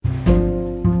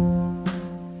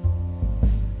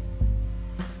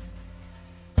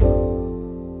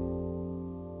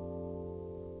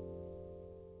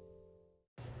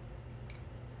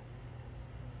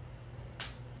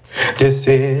This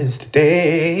is the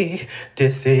day,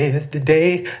 this is the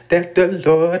day that the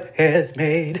Lord has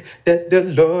made, that the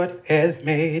Lord has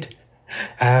made.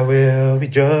 I will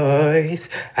rejoice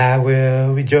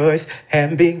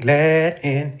and be glad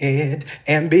in it,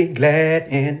 and be glad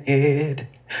in it.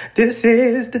 This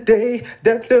is the day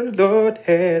that the Lord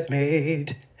has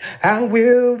made. I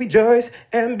will rejoice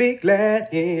and be glad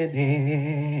in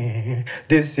it.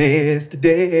 This is the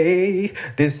day,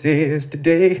 this is the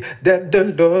day that the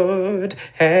Lord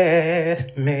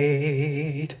has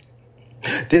made.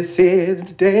 This is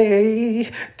the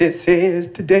day, this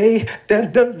is the day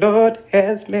that the Lord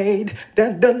has made,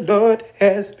 that the Lord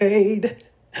has made.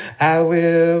 I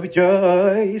will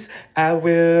rejoice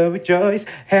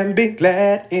and be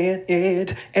glad in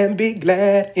it, and be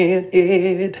glad in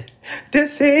it.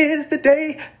 This is the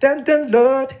day that the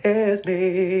Lord has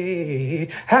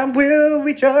made. I will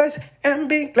rejoice and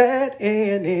be glad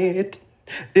in it.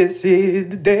 This is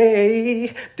the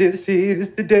day, this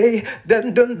is the day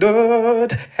that the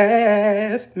Lord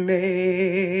has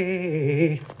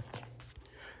made.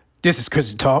 This is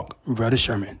Christian Talk, Brother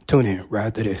Sherman. Tune in right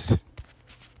after this.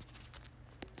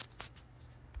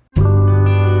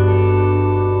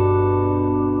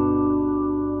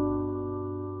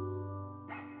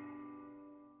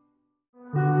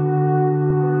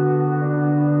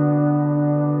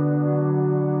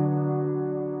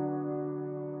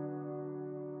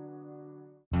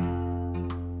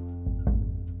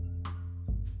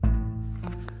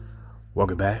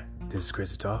 Welcome back. This is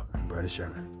Christian Talk, Brother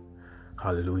Sherman.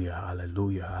 Hallelujah,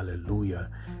 hallelujah,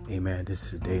 hallelujah. Amen. This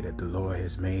is the day that the Lord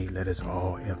has made. Let us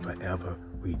all and forever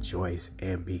rejoice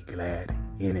and be glad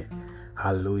in it.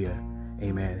 Hallelujah.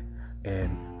 Amen.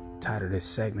 And title of this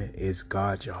segment is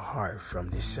Guard Your Heart from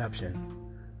Deception.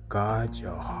 Guard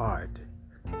your heart,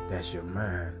 that's your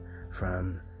mind,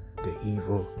 from the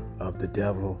evil of the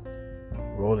devil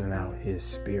rolling out his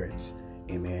spirits.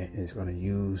 Amen. It's going to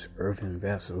use earthen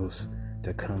vessels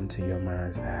to come to your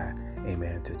mind's eye.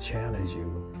 Amen. To challenge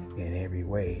you in every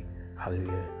way.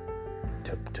 Hallelujah.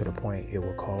 To the point it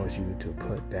will cause you to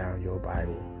put down your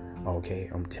Bible. Okay.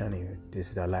 I'm telling you,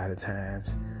 this is a lot of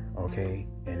times. Okay.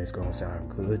 And it's going to sound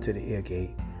good to the ear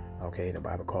gate. Okay. The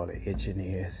Bible called it itching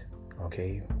ears.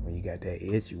 Okay. When you got that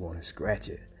itch, you want to scratch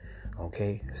it.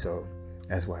 Okay. So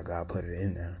that's why God put it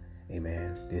in there.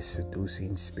 Amen. These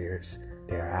seducing spirits,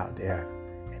 they're out there.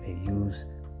 And they use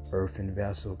earthen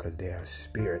vessel because they are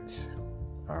spirits.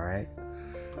 All right.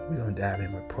 We're going to dive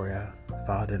in with prayer.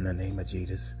 Father, in the name of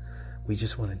Jesus, we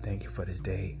just want to thank you for this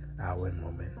day, hour, and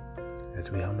moment. As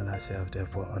we humble ourselves,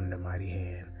 therefore, under the mighty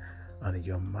hand, under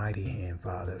your mighty hand,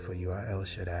 Father, for you are El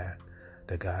Shaddai,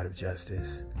 the God of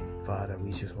justice. Father,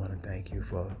 we just want to thank you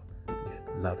for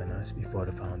loving us before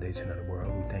the foundation of the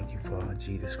world. We thank you for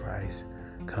Jesus Christ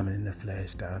coming in the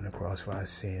flesh, down on the cross for our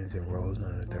sins, and rose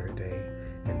on the third day,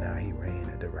 and now he reigned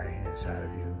at the right hand side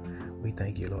of you. We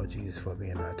thank you, Lord Jesus, for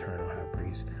being our eternal high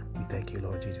priest. We thank you,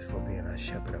 Lord Jesus, for being our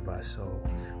shepherd of our soul.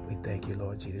 We thank you,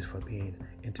 Lord Jesus, for being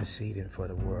interceding for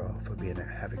the world, for being an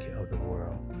advocate of the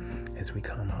world. As we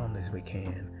come humble as we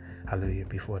can, hallelujah,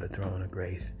 before the throne of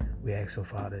grace, we ask, oh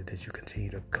Father, that you continue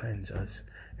to cleanse us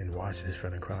and wash us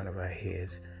from the crown of our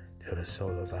heads to the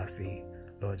sole of our feet.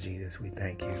 Lord Jesus, we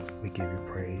thank you. We give you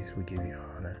praise. We give you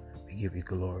honor. We give you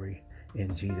glory.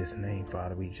 In Jesus' name,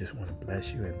 Father, we just want to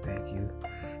bless you and thank you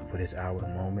for this hour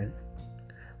and moment.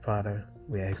 Father,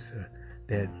 we ask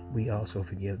that we also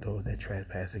forgive those that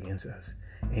trespass against us.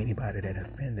 Anybody that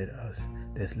offended us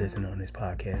that's listening on this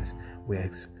podcast, we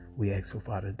ask, oh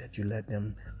Father, that you let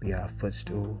them be our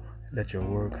footstool. Let your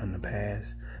word come to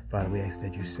pass. Father, we ask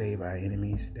that you save our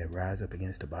enemies that rise up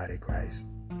against the body of Christ.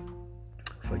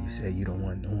 For you say you don't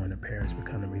want no one to perish but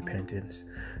come to repentance.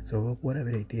 So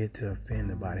whatever they did to offend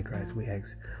the body of Christ, we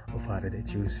ask, oh Father,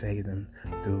 that you save them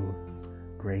through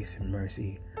grace and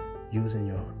mercy, using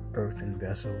your earthen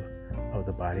vessel of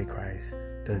the body of Christ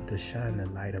to shine the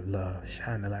light of love,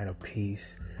 shine the light of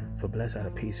peace. For blessed are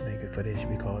the peacemakers, for they should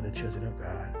be called the children of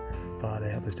God. Father,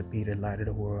 help us to be the light of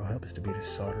the world. Help us to be the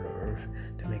salt of the earth,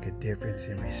 to make a difference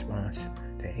in response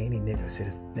to any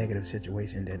negative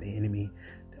situation that the enemy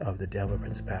of the devil,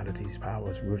 principalities,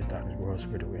 powers, rulers, darkness, world,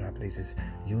 spiritual high places,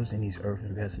 using these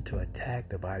earthen vessels to attack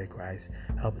the body of Christ.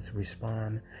 Help us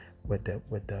respond with the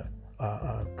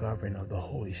government of the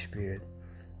Holy Spirit,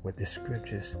 with the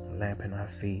scriptures lamping our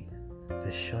feet,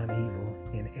 to shun evil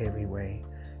in every way.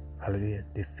 Hallelujah.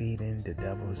 Defeating the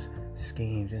devil's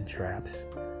schemes and traps.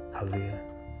 Hallelujah.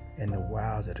 And the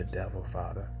wiles of the devil,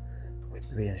 Father.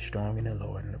 With being strong in the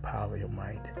Lord and the power of your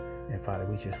might. And Father,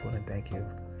 we just want to thank you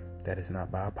that it's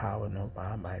not by our power nor by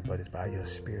our might, but it's by your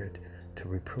spirit to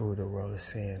reprove the world of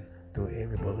sin, through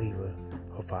every believer,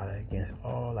 oh Father, against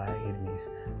all our enemies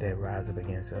that rise up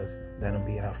against us. Let them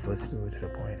be our footstool to the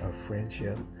point of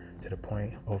friendship, to the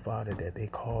point, oh Father, that they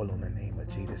call on the name of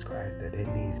Jesus Christ, that their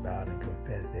knees bow and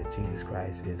confess that Jesus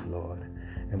Christ is Lord.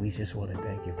 And we just want to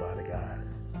thank you, Father God.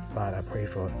 Father,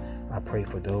 I pray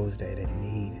for those that are in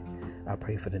need. I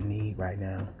pray for the need right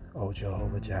now. Oh,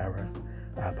 Jehovah Jireh,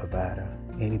 our provider.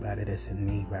 Anybody that's in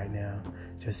need right now,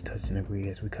 just touch and agree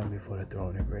as we come before the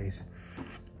throne of grace.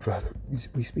 Father,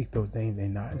 we speak those things they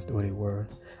not as though they were.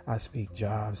 I speak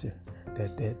jobs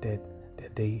that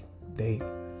they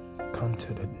come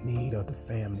to the need of the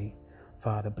family.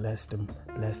 Father, bless them.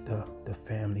 Bless the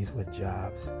families with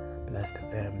jobs. Bless the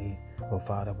family, oh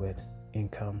Father, with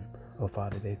income. Oh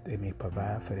Father, they may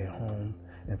provide for their home.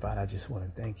 And Father, I just want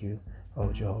to thank you,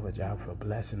 oh Jehovah Jireh, for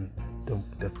blessing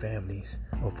the families,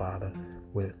 oh Father,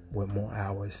 with more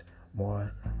hours.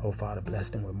 More, oh Father, bless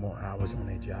them with more hours on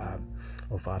their job.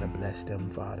 Oh Father, bless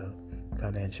them, Father,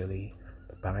 financially.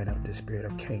 Bind up the spirit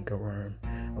of cankerworm,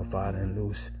 oh Father, and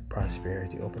loose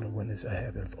prosperity. Open the windows of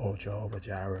heaven for oh Jehovah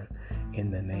Jireh, in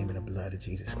the name and the blood of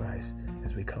Jesus Christ.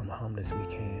 As we come humble as we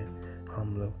can,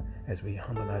 as we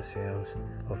humble ourselves,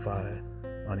 oh Father,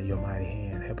 under your mighty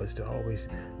hand. Help us to always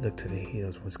look to the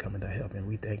hills what's coming to help. And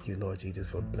we thank you, Lord Jesus,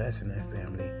 for blessing that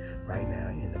family right now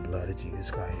in the blood of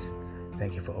Jesus Christ.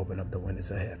 Thank you for opening up the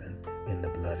windows of heaven in the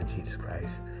blood of Jesus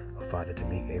Christ, oh Father, to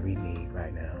meet every need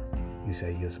right now. You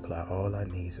say you'll supply all our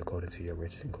needs according to your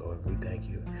riches and glory. We thank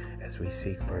you as we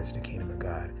seek first the kingdom of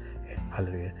God. And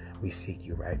hallelujah, we seek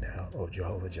you right now, oh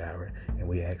Jehovah Jireh, and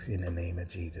we ask in the name of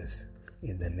Jesus.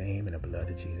 In the name and the blood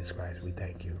of Jesus Christ, we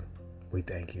thank you. We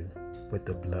thank you. With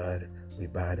the blood, we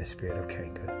bind the spirit of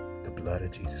canker, the blood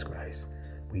of Jesus Christ.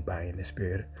 We bind the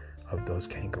spirit of those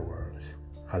cankerworms.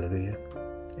 Hallelujah.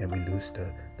 And we loose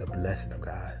the blessing of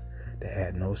God to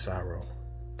add no sorrow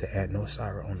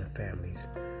on the families,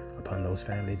 upon those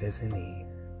families that's in need.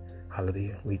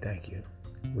 Hallelujah. We thank you.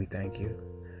 We thank you.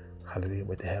 Hallelujah.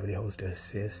 With the heavenly host to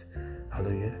assist.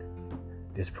 Hallelujah.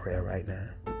 This prayer right now.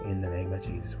 In the name of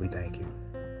Jesus, we thank you.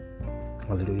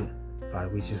 Hallelujah. Father,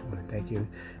 we just want to thank you.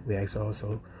 We ask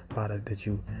also, Father,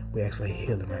 we ask for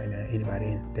healing right now.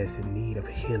 Anybody that's in need of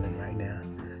healing right now,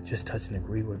 just touch and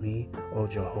agree with me. Oh,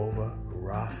 Jehovah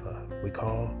Rapha, we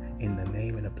call in the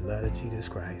name and the blood of Jesus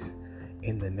Christ,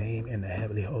 in the name and the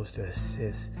heavenly host to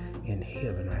assist in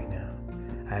healing right now.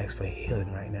 I ask for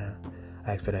healing right now.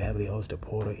 I ask for the heavenly host to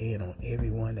pour in on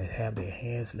everyone that have their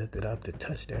hands lifted up to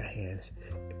touch their hands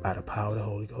by the power of the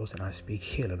Holy Ghost. And I speak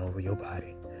healing over your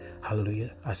body.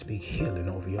 Hallelujah. I speak healing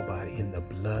over your body in the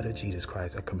blood of Jesus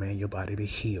Christ. I command your body to be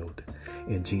healed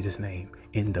in Jesus' name.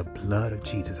 In the blood of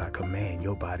Jesus, I command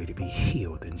your body to be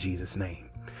healed in Jesus' name.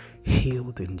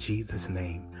 Healed in Jesus'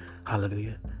 name.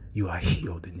 Hallelujah. You are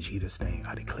healed in Jesus' name.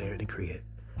 I declare and decree it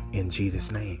in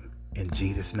Jesus' name. In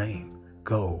Jesus' name.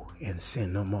 Go and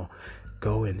sin no more.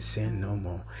 Go and sin no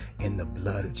more in the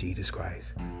blood of Jesus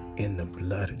Christ. In the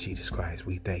blood of Jesus Christ,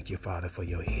 we thank you, Father, for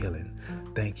your healing.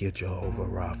 Thank you, Jehovah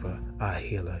Rapha, our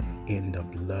healer. In the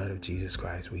blood of Jesus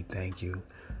Christ, we thank you,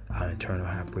 our eternal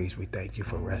high priest. We thank you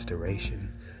for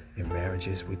restoration in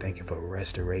marriages. We thank you for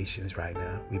restorations right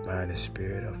now. We bind the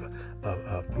spirit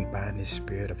we bind the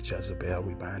spirit of Jezebel.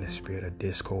 We bind the spirit of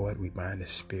discord. We bind the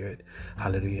spirit,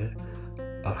 hallelujah,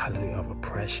 of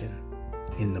oppression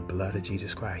in the blood of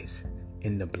Jesus Christ.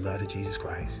 In the blood of Jesus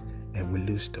Christ. And we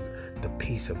loose the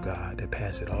peace of God that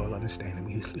passes all understanding.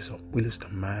 We loose the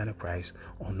mind of Christ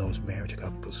on those married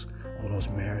couples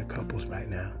right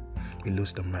now. We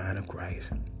loose the mind of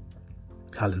Christ.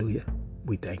 Hallelujah.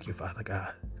 We thank you, Father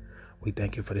God. We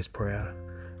thank you for this prayer.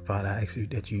 Father, I ask you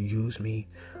that you use me,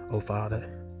 oh Father,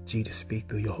 Jesus, speak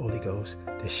through your Holy Ghost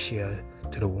to share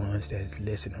to the ones that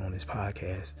listen on this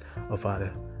podcast. Oh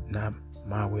Father, not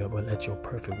my will, but let your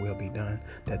perfect will be done,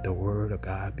 that the word of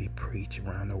God be preached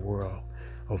around the world,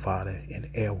 oh Father, in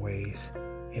the airways,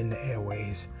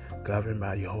 governed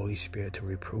by your Holy Spirit to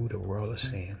reprove the world of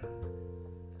sin.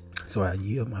 So I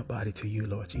yield my body to you,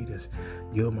 Lord Jesus.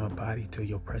 Yield my body to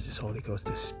your precious Holy Ghost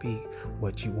to speak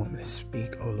what you want me to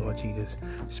speak, oh Lord Jesus.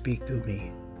 Speak through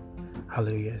me.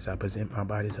 Hallelujah. As I present my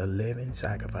body as a living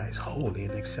sacrifice, holy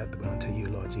and acceptable unto you,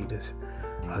 Lord Jesus.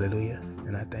 Hallelujah.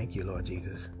 And I thank you, Lord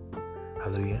Jesus.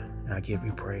 Hallelujah. And I give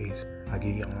you praise. I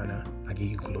give you honor. I give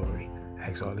you glory. I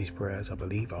ask all these prayers. I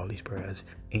believe all these prayers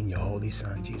in your holy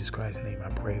Son, Jesus Christ's name. I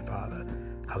pray, Father.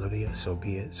 Hallelujah. So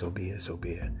be it. So be it. So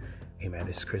be it. Amen.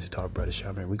 This is Chris Talk, Brother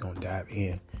Sherman. We're going to dive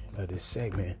in this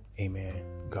segment. Amen.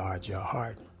 Guard your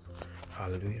heart.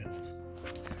 Hallelujah.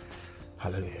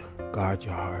 Hallelujah. Guard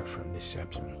your heart from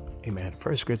deception. Amen.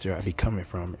 First scripture I'll be coming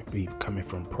from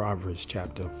Proverbs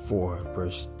chapter 4,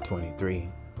 verse 23.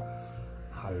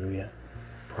 Hallelujah.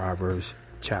 Proverbs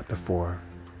chapter 4,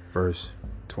 verse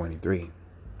 23.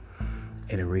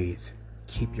 And it reads,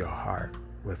 keep your heart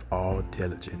with all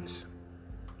diligence,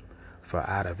 for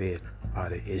out of it are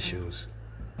the issues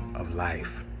of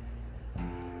life.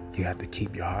 You have to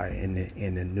keep your heart.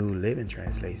 In the New Living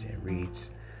Translation, it reads,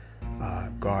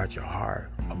 guard your heart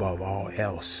above all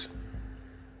else.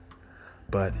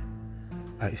 But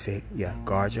I say,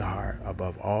 guard your heart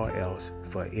above all else,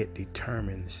 for it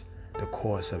determines the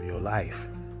course of your life.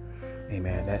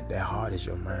 Amen. That heart is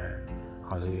your mind.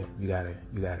 Hallelujah. You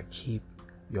gotta keep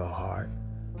your heart.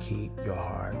 Keep your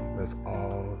heart with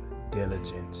all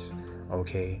diligence.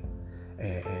 Okay.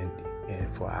 And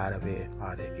for out of it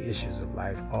are the issues of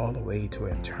life, all the way to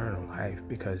eternal life,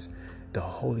 because the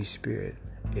Holy Spirit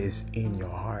is in your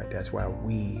heart. That's why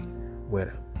we,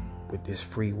 with this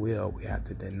free will, we have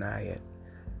to deny it,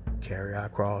 carry our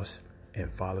cross, and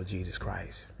follow Jesus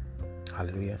Christ.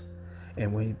 Hallelujah.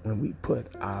 And when we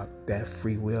put that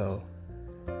free will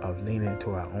of leaning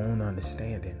into our own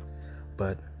understanding,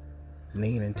 but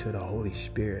leaning to the Holy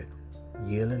Spirit,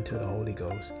 yielding to the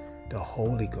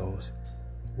Holy Ghost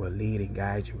will lead and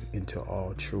guide you into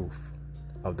all truth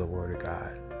of the Word of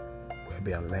God. Will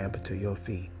be a lamp unto your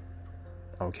feet.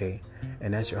 Okay?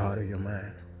 And that's your heart or your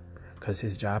mind. Because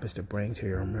His job is to bring to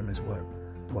your remembrance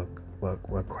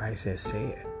what Christ has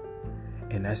said.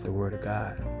 And that's the Word of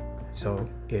God. So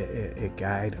it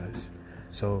guides us.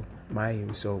 So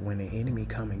when the enemy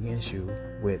come against you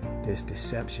with this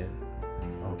deception,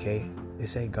 okay, it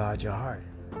say guard your heart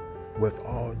with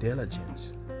all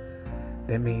diligence.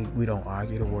 That means we don't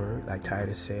argue the word, like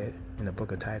Titus said in the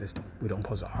book of Titus. We don't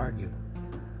supposed to argue.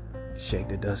 Shake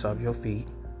the dust off your feet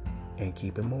and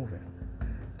keep it moving.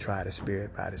 Try the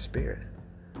Spirit by the Spirit.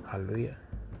 Hallelujah.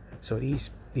 So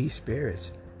these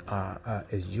spirits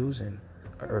is using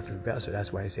an earthen vessel.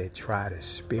 That's why he said try the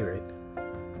Spirit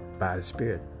by the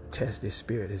Spirit. Test this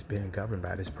spirit that's being governed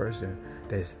by this person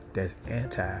that's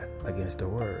anti against the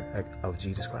word of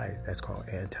Jesus Christ. That's called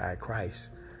anti-Christ.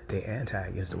 They anti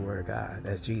against the word of God.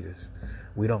 That's Jesus.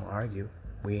 We don't argue.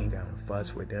 We ain't gonna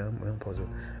fuss with them. We don't supposed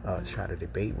to try to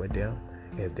debate with them.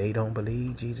 If they don't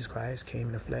believe Jesus Christ came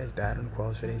in the flesh, died on the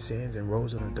cross for their sins, and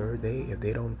rose on the third day, if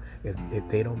they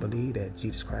don't believe that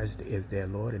Jesus Christ is their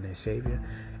Lord and their Savior,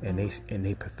 and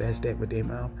they profess that with their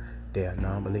mouth, they are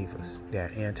non-believers. They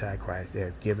are anti-Christ.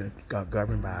 They're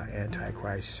governed by an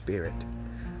anti-Christ spirit.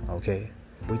 Okay,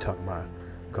 we talking about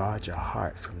guard your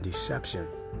heart from deception.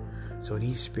 So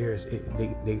these spirits,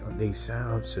 they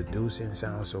sound seducing,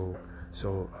 sound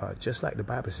so just like the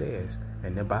Bible says,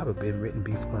 and the Bible been written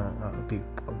before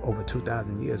over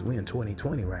 2,000 years. We in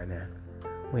 2020 right now.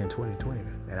 We in 2020,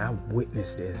 and I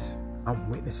witnessed this. I'm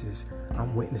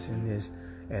witnessing this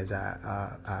as I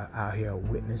out here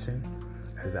witnessing,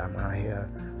 as I'm out here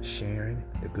sharing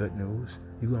the good news.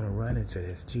 You're gonna run into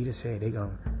this. Jesus said they're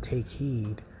gonna take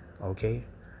heed. Okay,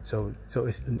 so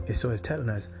it's telling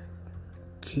us,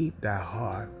 keep thy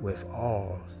heart with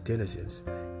all diligence.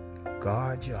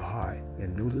 Guard your heart.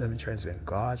 In New Living Translation,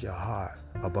 guard your heart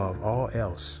above all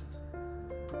else.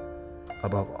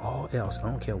 Above all else. I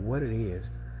don't care what it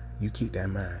is. You keep that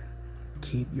mind.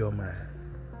 Keep your mind,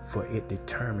 for it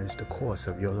determines the course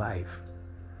of your life.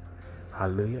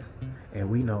 Hallelujah.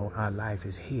 And we know our life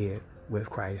is hid with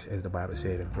Christ, as the Bible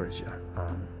said in verse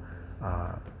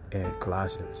in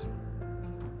Colossians.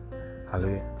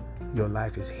 Hallelujah. Your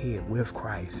life is hid with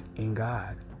Christ in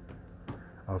God.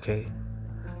 Okay.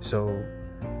 So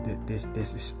this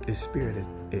spirit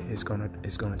is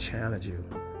gonna challenge you.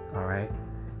 All right.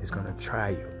 It's gonna try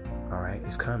you. All right.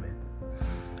 It's coming.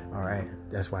 All right.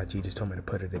 That's why Jesus told me to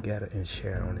put it together and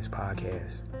share it on this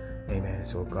podcast. Amen.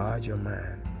 So guard your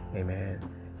mind. Amen.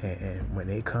 And when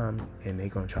they come and they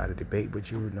gonna try to debate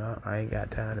with you, no, I ain't got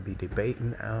time to be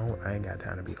debating. I ain't got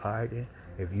time to be arguing.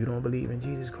 If you don't believe in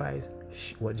Jesus Christ,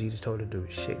 what Jesus told you to do,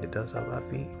 shake the dust off our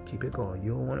feet, keep it going.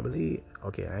 You don't want to believe?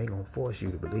 Okay, I ain't gonna force you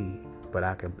to believe, but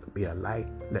I can be a light,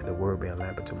 let the word be a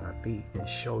lamp unto my feet, and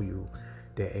show you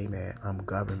that, amen, I'm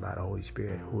governed by the Holy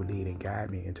Spirit, who will lead and guide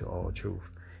me into all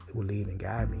truth. He will lead and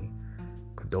guide me,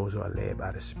 because those who are led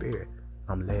by the Spirit,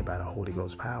 I'm led by the Holy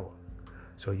Ghost power.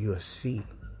 So you will see,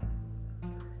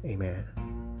 amen,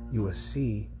 you will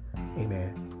see,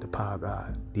 amen, the power of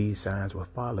God. These signs will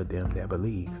follow them that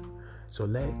believe. So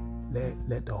let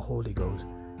the Holy Ghost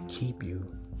keep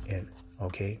you and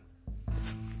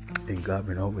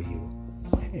govern over you,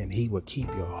 and He will keep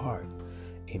your heart,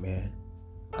 amen,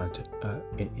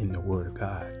 in the Word of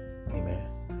God, amen.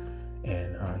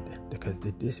 And because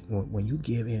when you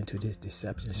give in to this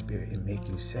deception spirit, it make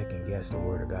you second guess the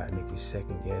Word of God, make you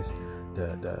second guess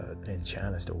and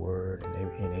challenge the word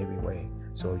in every way.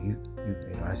 So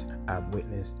I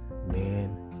witnessed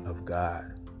men of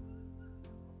God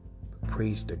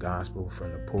preach the gospel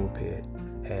from the pulpit,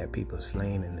 had people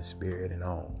slain in the spirit and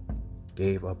all,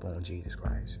 gave up on Jesus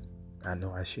Christ. I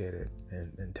know I shared it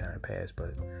in time past,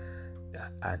 but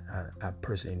I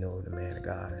personally know the man of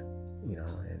God, and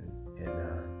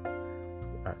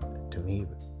to me,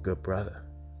 good brother,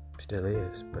 still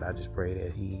is. But I just pray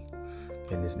that he,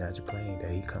 in this natural plane, that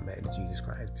he come back to Jesus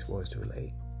Christ before it's too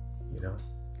late,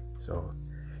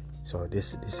 So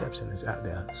this deception is out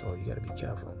there, so you got to be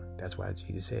careful. That's why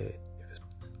Jesus said,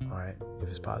 if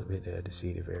it's possible, they'll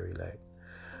deceive the very elect.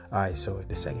 All right, so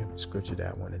the second scripture that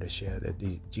I wanted to share that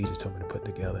Jesus told me to put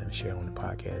together and share on the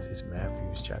podcast is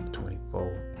Matthew chapter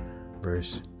 24,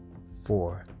 verse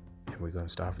 4. And we're going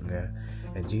to start from there.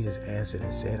 And Jesus answered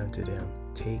and said unto them,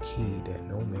 take heed that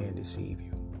no man deceive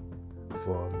you.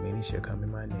 For many shall come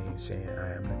in my name, saying,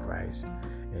 I am the Christ,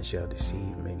 and shall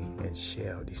deceive many.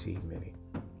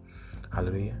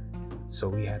 Hallelujah. So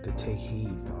we have to take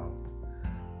heed, y'all,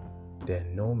 that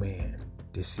no man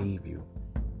deceive you.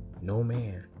 No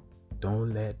man.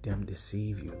 Don't let them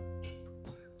deceive you.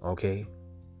 Okay?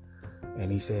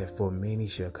 And he said, for many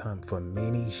shall come. For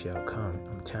many shall come.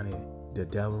 I'm telling you, the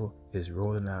devil is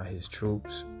rolling out his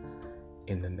troops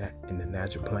in the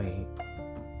natural plane.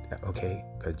 Okay?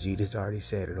 Because Jesus already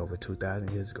said it over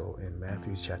 2,000 years ago in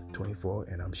Matthew chapter 24,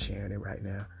 and I'm sharing it right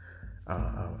now.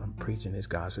 I'm preaching this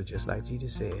gospel just like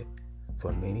Jesus said.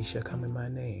 For many shall come in my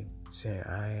name, saying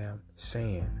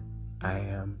I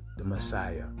am the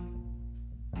Messiah.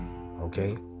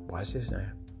 Okay, watch this now.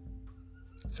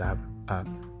 So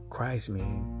Christ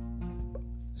means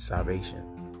salvation.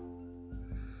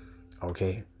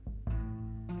 Okay,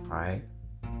 all right.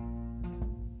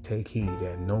 Take heed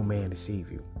that no man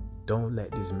deceive you. Don't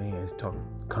let this man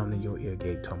come to your ear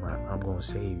gate talking about, I'm gonna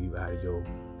save you out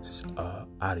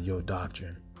of your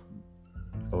doctrine.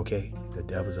 Okay, the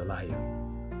devil's a liar.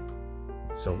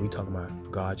 So we talking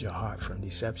about guard your heart from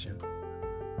deception.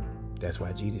 That's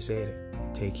why Jesus said it.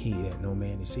 Take heed that no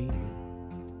man deceive you.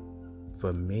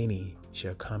 For many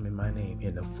shall come in my name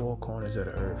in the four corners of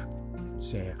the earth,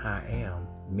 saying, I am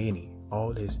many.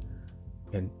 All this,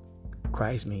 and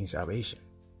Christ means salvation,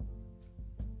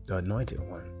 the anointed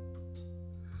one.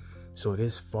 So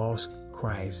this false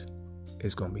Christ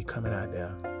is going to be coming out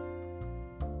there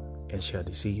and shall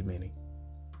deceive many.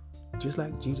 Just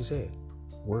like Jesus said,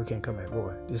 word can't come back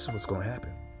void. This is what's going to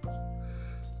happen.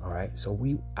 All right, so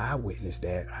I witnessed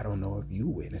that. I don't know if you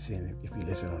witnessed it, if you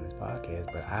listen on this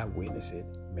podcast, but I witnessed it.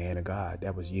 Man of God,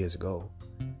 that was years ago,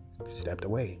 stepped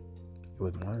away. It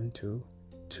was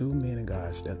two men of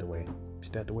God stepped away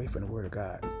from the word of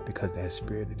God, because that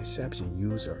spirit of deception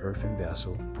used an earthen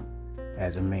vessel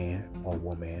as a man or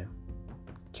woman,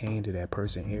 came to that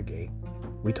person ear gate.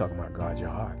 We talking about guard your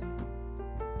heart.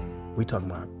 We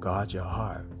talking about guard your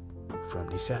heart from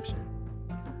deception.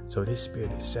 So this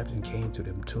spirit of deception came to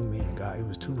them two men of God. It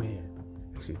was two men.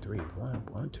 Actually three.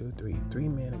 One, two, three. Three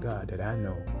men of God that I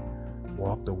know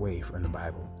walked away from the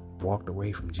Bible. Walked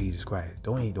away from Jesus Christ.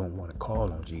 Don't want to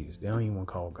call on Jesus. They don't even want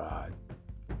to call God.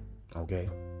 Okay?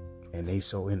 And they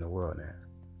so in the world now.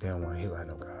 They don't want to hear about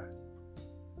no God.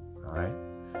 All right?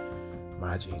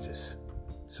 My Jesus.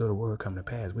 So the word come to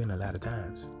pass. We're in a lot of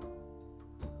times.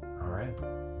 All right?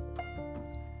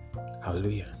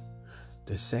 Hallelujah.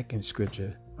 The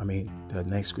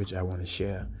next scripture I want to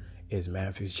share is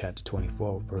Matthew chapter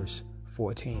 24, verse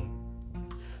 14.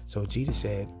 So Jesus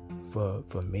said, for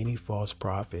many false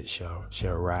prophets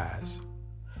shall rise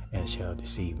and shall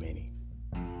deceive many.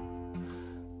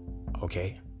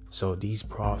 Okay, so these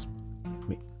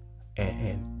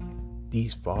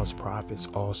these false prophets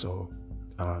also,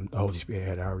 the Holy Spirit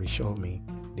had already showed me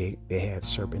they had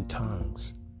serpent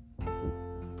tongues.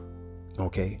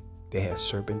 Okay, they had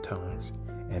serpent tongues.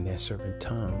 And that serpent,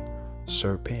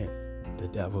 the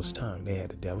devil's tongue. They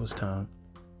had the devil's tongue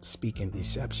speaking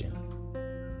deception.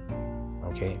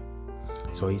 Okay?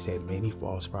 So he said, many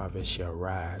false prophets shall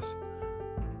rise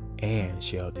and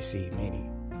shall deceive many.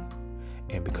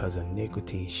 And because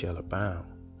iniquity shall abound,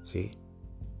 see,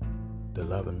 the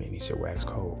love of many shall wax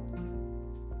cold.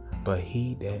 But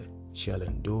he that shall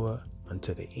endure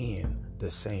unto the end,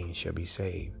 the same shall be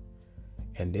saved.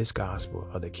 And this gospel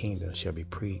of the kingdom shall be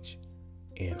preached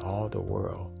in all the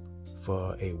world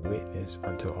for a witness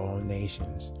unto all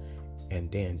nations, and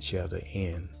then shall the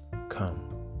end come.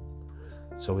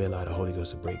 So we allow the Holy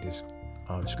Ghost to break this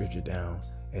scripture down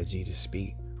as Jesus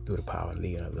speak through the power and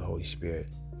leading of the Holy Spirit.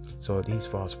 So these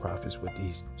false prophets with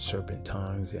these serpent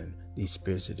tongues and these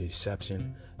spirits of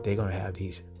deception, they're going to have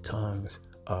these tongues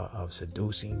of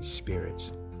seducing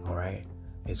spirits All right.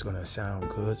 It's going to sound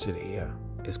good to the ear.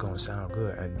 It's going to sound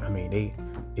good. And I mean,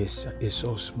 it's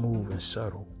so smooth and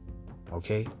subtle.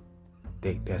 Okay.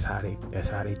 That's how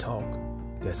they talk.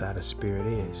 That's how the spirit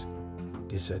is.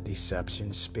 It's a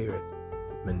deception spirit.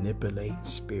 Manipulate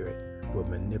spirit will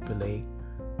manipulate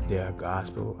their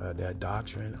gospel, their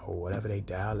doctrine, or whatever their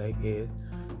dialect is.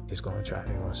 It's going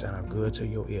to sound good to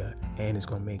your ear, and it's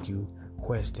going to make you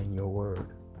question your word.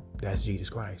 That's Jesus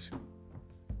Christ.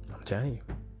 I'm telling you.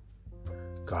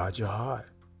 Guard your heart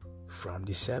from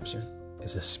deception.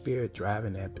 It's a spirit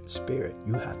driving that spirit.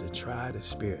 You have to try the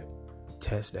spirit.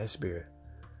 Test that spirit.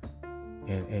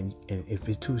 And if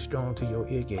it's too strong to your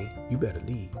ear gate, you better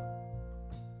leave.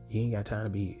 You ain't got time to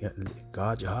be.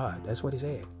 Guard your heart. That's what he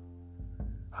said.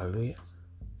 Hallelujah.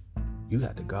 You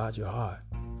have to guard your heart,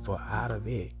 for out of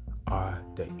it are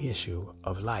the issue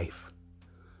of life.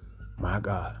 My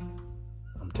God.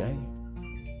 I'm telling you.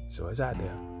 So it's out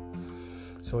there.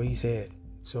 So he said,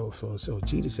 so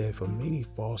Jesus said, for many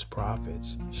false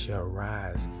prophets shall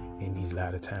rise in these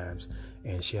latter times,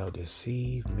 and shall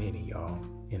deceive many, y'all,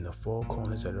 in the four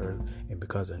corners of the earth, and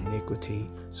because of iniquity,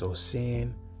 so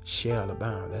sin shall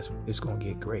abound. It's gonna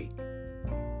get great.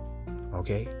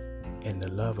 Okay? And the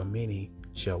love of many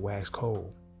shall wax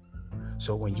cold.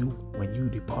 So when you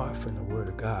depart from the word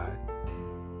of God,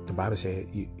 the Bible said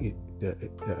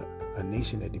a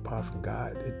nation that depart from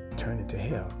God, it turn into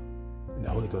hell. And the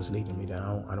Holy Ghost leading me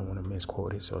down. I don't want to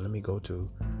misquote it. So let me go to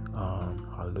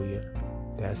hallelujah.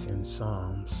 That's in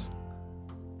Psalms.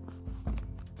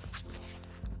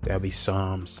 That'll be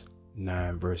Psalms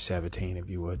 9 verse 17. If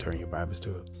you will turn your Bibles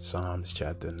to it. Psalms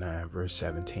chapter 9 verse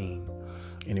 17.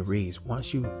 And it reads,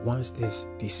 once this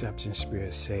deception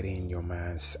spirit set in your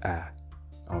mind's eye,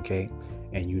 okay,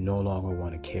 and you no longer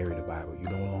want to carry the Bible, you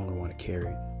no longer want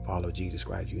to follow Jesus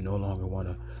Christ, you no longer want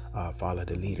to follow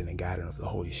the leading and guiding of the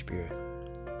Holy Spirit.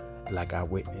 Like I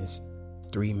witnessed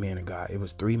 3 men of God, it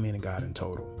was 3 men of God in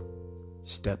total,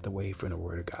 stepped away from the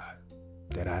word of God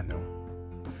that I know.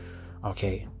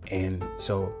 Okay, and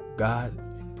so God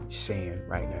is saying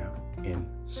right now in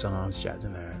Psalms chapter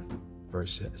 9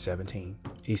 verse 17,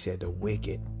 he said the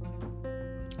wicked,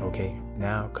 okay,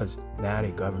 now because now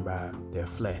they're governed by their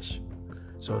flesh.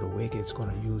 So the wicked is going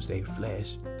to use their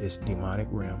flesh, this demonic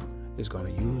realm is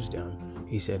going to use them.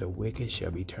 He said the wicked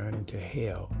shall be turned into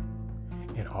hell,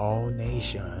 and all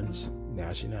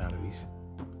nationalities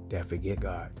that forget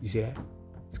God. You see that?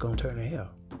 It's going to turn to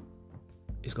hell.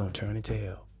 It's going to turn into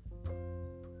hell.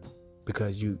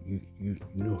 Because you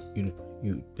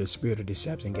the spirit of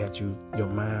deception got your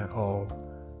mind, all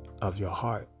of your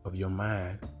heart, of your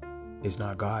mind. It's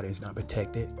not God. It's not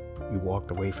protected. You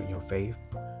walked away from your faith,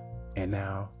 and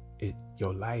now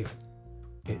your life.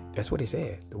 That's what he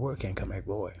said. The word can't come back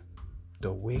void.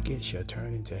 The wicked shall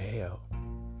turn into hell.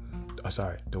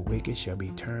 The wicked shall be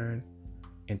turned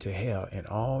into hell, and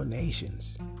all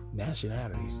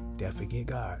nationalities that forget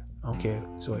God. Okay,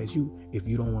 so if you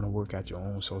don't want to work out your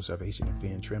own soul salvation in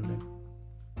fear and trembling,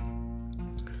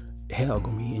 hell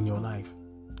gonna be in your life.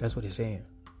 That's what it's saying.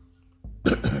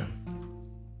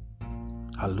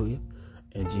 Hallelujah.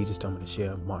 And Jesus told me to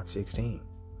share Mark 16.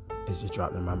 It's just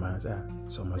dropped in my mind's eye.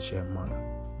 So I'm gonna share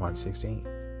Mark 16.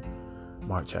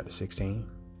 Mark chapter 16.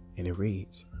 And it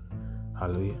reads,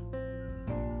 hallelujah.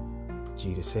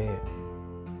 Jesus said,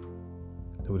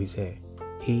 look what he said.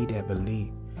 He that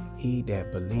believeth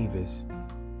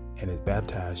and is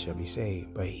baptized shall be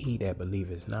saved, but he that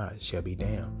believeth not shall be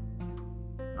damned.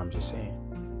 I'm just saying.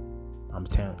 I'm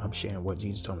sharing what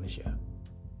Jesus told me to share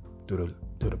through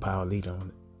the power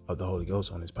leading of the Holy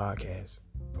Ghost on this podcast.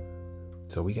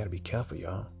 So we got to be careful,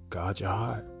 y'all. Guard your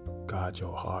heart. Guard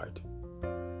your heart.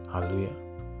 Hallelujah.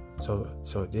 So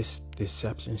this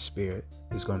deception spirit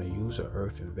is going to use an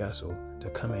earthen vessel to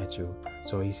come at you.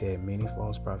 So he said, many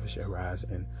false prophets shall rise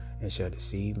and shall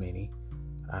deceive many.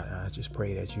 I just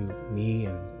pray that me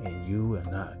and you are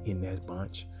not in that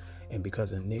bunch. And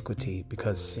because iniquity,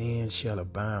 because sin shall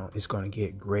abound, it's going to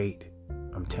get great.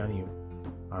 I'm telling you.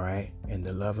 All right. And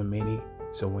the love of many.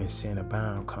 So when sin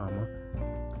abound,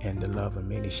 and the love of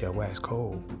many shall wax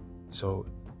cold. So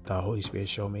the Holy Spirit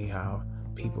showed me how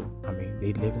people,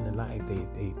 they live in the life,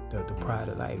 the pride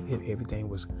of life, everything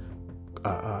was,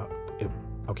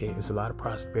 it's a lot of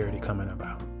prosperity coming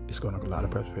about. It's going to a lot of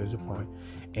prosperity point,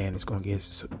 and it's going to get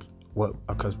when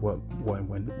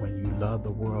you love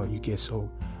the world, you get so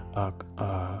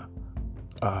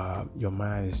your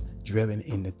mind is driven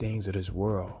in the things of this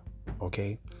world.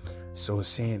 Okay, so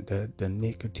sin, the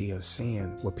iniquity of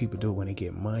sin, what people do when they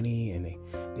get money and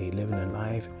they living in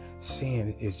life,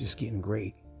 sin is just getting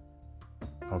great.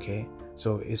 Okay,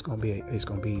 so it's gonna be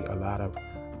a lot of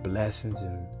blessings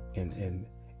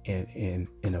in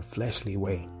a fleshly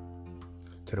way,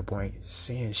 to the point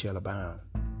sin shall abound.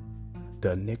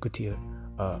 The iniquity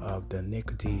of the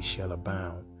iniquity shall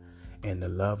abound, and the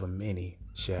love of many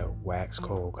shall wax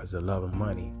cold. Because the love of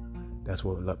money, that's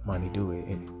what money do.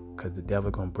 Because the devil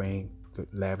gonna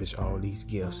lavish all these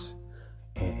gifts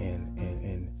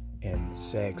and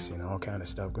sex and all kind of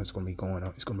stuff. It's gonna be going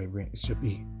on. It's gonna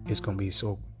be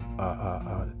so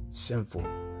sinful.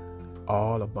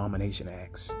 All abomination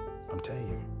acts. I'm telling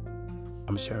you.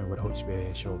 I'm sharing what the Holy Spirit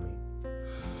has showed me.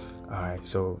 All right,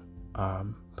 so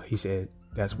he said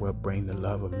that's what bring the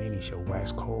love of many shall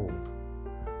wax cold.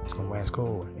 It's gonna wax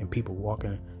cold, and people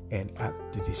walking, and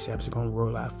the deception gonna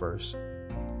roll out first.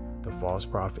 The false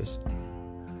prophets,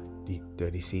 the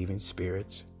deceiving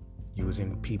spirits,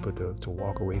 using people to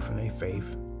walk away from their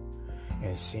faith,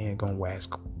 and sin gonna wax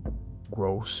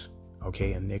gross.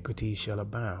 Okay, iniquity shall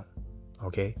abound.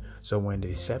 Okay, so when the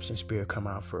deception spirit come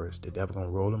out first, the devil gonna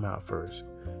roll them out first.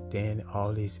 Then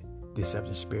all these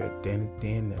deception spirit, then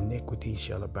iniquity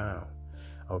shall abound.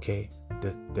 Okay,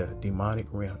 the demonic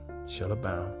realm shall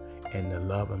abound, and the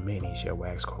love of many shall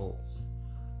wax cold.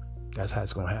 That's how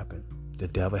it's gonna happen. The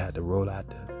devil had to roll out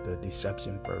the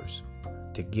deception first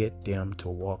to get them to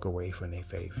walk away from their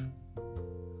faith.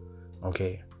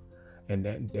 Okay, and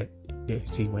then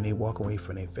see, when they walk away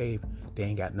from their faith, they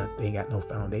ain't got no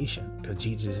foundation, because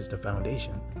Jesus is the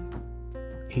foundation.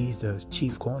 He's the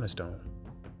chief cornerstone.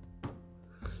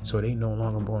 So they no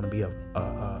longer want to be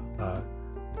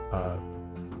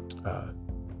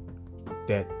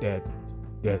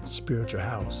that spiritual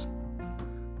house.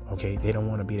 Okay, they don't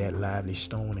want to be that lively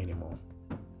stone anymore.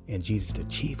 And Jesus is the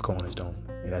chief cornerstone,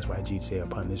 and that's why Jesus said,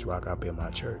 "Upon this rock I'll build my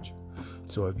church."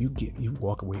 So if you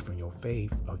walk away from your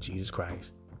faith of Jesus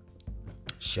Christ,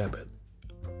 shepherd,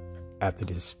 after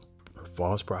this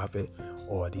false prophet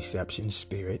or deception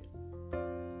spirit,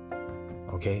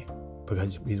 okay,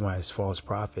 because the reason why it's false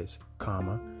prophets,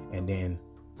 and then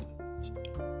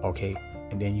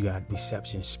you got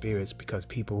deception spirits, because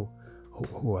people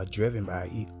who are driven by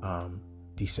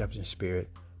deception spirit,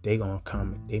 they gonna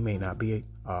come. They may not be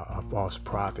a false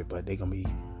prophet, but they gonna be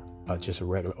just a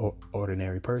regular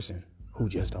ordinary person who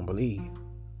just don't believe.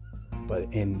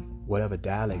 But in whatever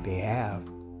dialect they have,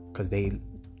 because they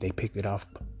picked it up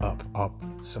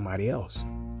somebody else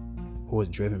who was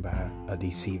driven by a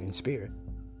deceiving spirit.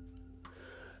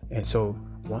 And so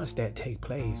once that take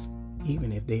place,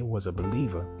 even if they was a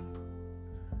believer,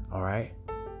 all right,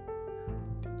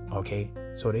 okay,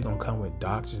 so they're gonna come with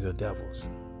doctrines of devils,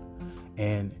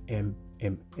 and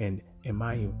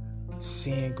mind you,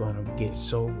 sin gonna get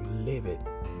so livid,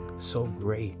 so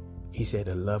great. He said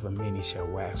the love of many shall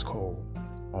wax cold.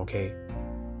 Okay,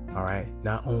 all right.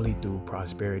 Not only through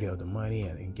prosperity of the money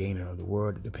and gaining of the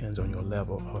world, it depends on your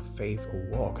level of faith or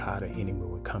walk, how the enemy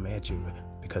will come at you,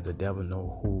 because the devil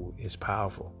know who is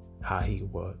powerful, how he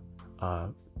will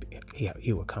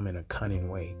come in a cunning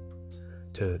way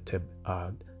to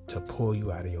pull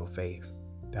you out of your faith.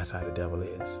 That's how the devil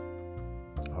is.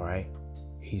 All right,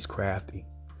 he's crafty.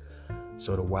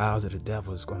 So the wiles of the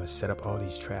devil is going to set up all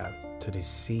these traps to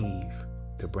deceive,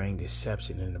 to bring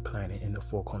deception in the planet, in the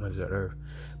four corners of the earth.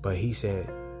 But he said,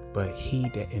 but he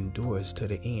that endures to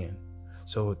the end.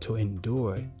 So to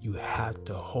endure, you have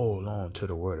to hold on to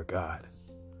the word of God.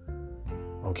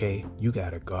 Okay, you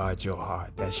got to guard your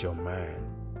heart. That's your mind.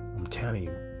 I'm telling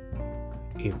you,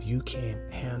 if you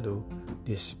can't handle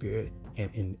this spirit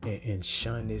and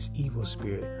shun this evil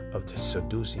spirit of the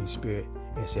seducing spirit,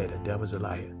 and say the devil's a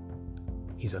liar,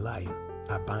 he's a liar,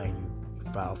 I bind you,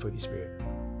 you foul footy spirit.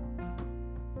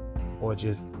 Or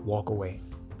just walk away.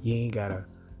 You ain't gotta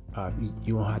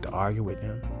you don't have to argue with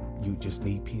them. You just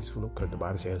leave peaceful, because the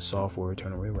Bible says soft word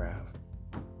turn away wrath.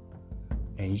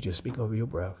 And you just speak over your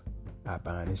breath, I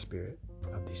bind this spirit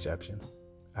of deception,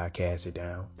 I cast it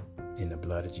down in the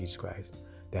blood of Jesus Christ.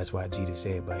 That's why Jesus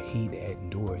said, but he that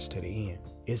endures to the end.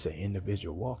 It's an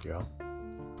individual walk, y'all.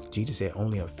 Jesus said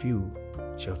only a few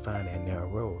shall find that narrow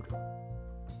road.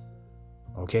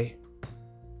 Okay?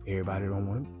 Everybody don't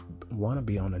want to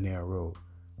be on the narrow road.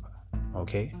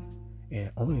 Okay?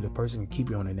 And only the person who can keep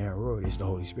you on the narrow road is the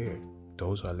Holy Spirit.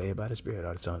 Those who are led by the Spirit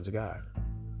are the sons of God.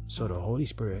 So the Holy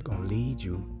Spirit is going to lead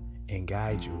you and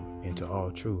guide you into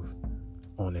all truth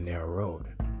on the narrow road.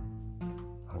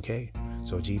 Okay?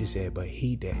 So Jesus said, but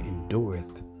he that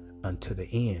endureth unto the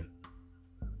end.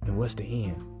 And what's the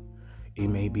end? It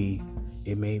may be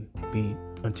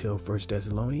until 1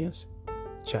 Thessalonians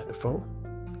chapter 4.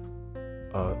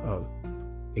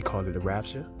 They call it the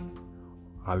rapture.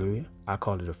 Hallelujah. I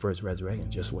call it the first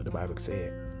resurrection, just what the Bible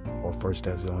said. Or 1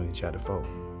 Thessalonians chapter 4.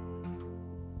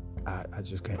 I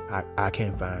just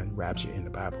can't find rapture in the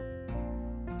Bible.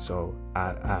 So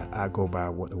I go by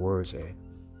what the word said.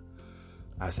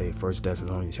 I say 1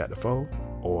 Thessalonians chapter 4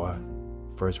 or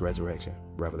first resurrection,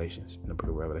 Revelations, in the book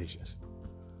of Revelations.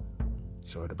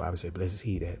 So the Bible says, blessed is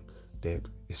he that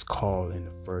is called in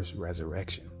the first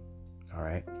resurrection. All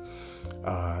right.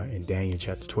 In Daniel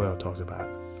chapter 12 talks about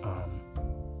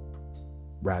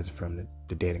rising from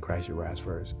the dead in Christ, you rise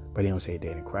first. But he don't say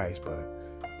dead in Christ, but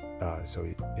so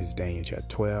it's Daniel chapter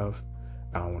 12.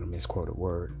 I don't want to misquote a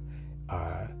word.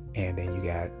 And then you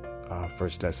got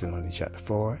 1 Thessalonians chapter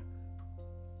 4.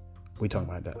 We talking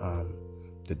about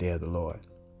the day of the Lord.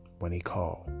 When he's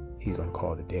going to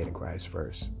call the dead in Christ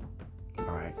first. All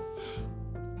right.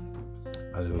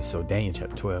 So Daniel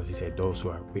chapter 12, he said, those who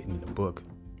are written in the book,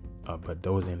 but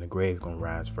those in the grave are going to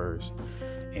rise first.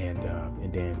 And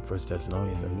then 1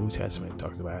 Thessalonians, the New Testament,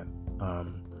 talks about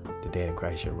the dead in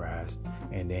Christ shall rise.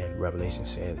 And then Revelation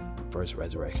said first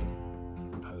resurrection.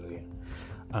 Hallelujah.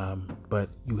 But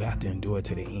you have to endure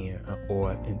to the end,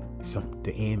 or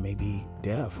the end may be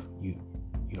death. You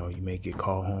may get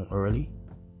called home early,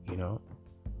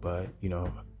 but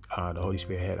the Holy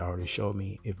Spirit had already showed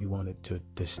me, if you wanted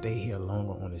to stay here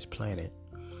longer on this planet,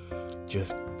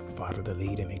 just follow the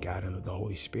leading and guiding of the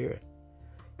Holy Spirit.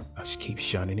 Just keep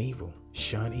shunning evil.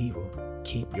 Shun evil.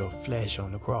 Keep your flesh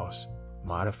on the cross.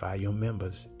 Modify your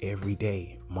members every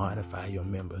day. Modify your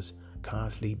members.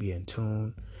 Constantly be in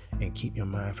tune and keep your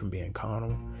mind from being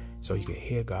carnal so you can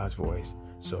hear God's voice.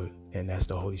 And that's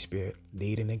the Holy Spirit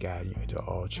leading and guiding you into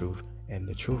all truth. And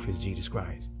the truth is Jesus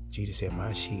Christ. Jesus said,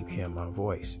 my sheep hear my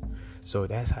voice. So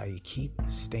that's how you keep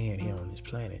staying here on this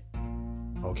planet.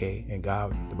 Okay. And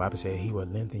God, the Bible said he will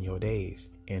lengthen your days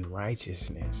in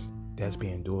righteousness. That's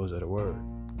being doers of the word.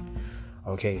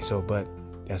 Okay. So, but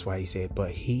that's why he said,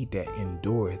 but he that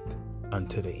endureth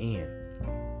unto the end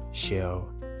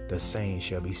the same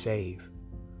shall be saved.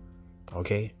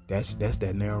 Okay. That's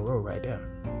that narrow road right there.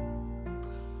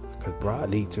 Because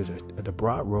the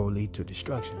broad road lead to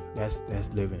destruction. That's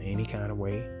living any kind of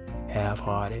way,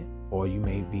 half-hearted, or you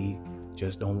may be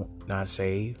just not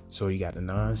saved. So you got the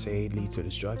non-saved lead to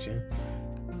destruction.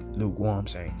 Lukewarm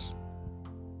saints.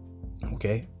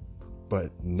 Okay?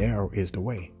 But narrow is the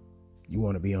way. You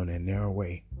want to be on that narrow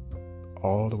way.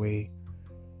 All the way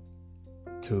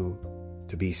to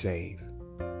be saved.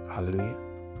 Hallelujah.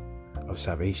 Of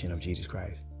salvation of Jesus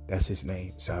Christ. That's his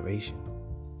name. Salvation.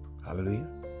 Hallelujah.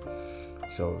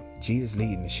 So Jesus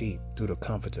leading the sheep through the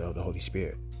comforter of the Holy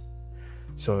Spirit.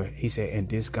 So he said, and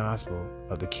this gospel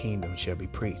of the kingdom shall be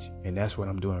preached. And that's what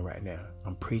I'm doing right now.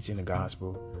 I'm preaching the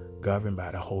gospel governed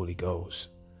by the Holy Ghost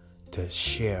to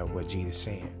share what Jesus is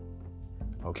saying.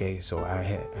 Okay, so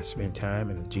I spent time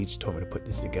and Jesus told me to put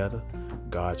this together.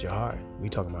 Guard your heart. We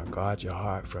talking about guard your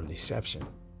heart from deception.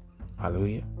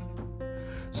 Hallelujah.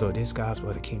 So this gospel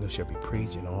of the kingdom shall be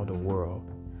preached in all the world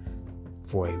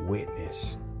for a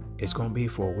witness. It's going to be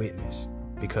for a witness,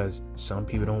 because some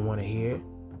people don't want to hear it,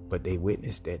 but they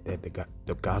witnessed that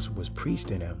the gospel was preached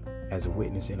in them as a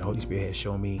witness. And the Holy Spirit has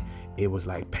shown me it was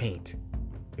like paint.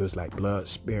 It was like blood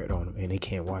spirit on them, and they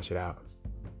can't wash it out.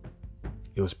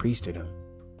 It was preached to them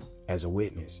as a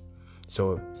witness.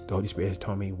 So the Holy Spirit has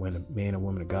told me when a man or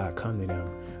woman of God come to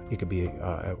them, it could be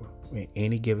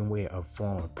any given way of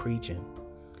form of preaching.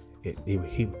 He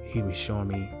was showing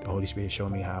me, the Holy Spirit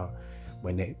showed me how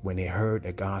when they heard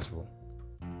the gospel,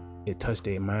 it touched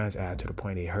their mind's eye to the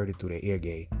point they heard it through their ear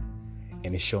gate.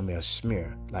 And it showed me a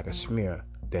smear that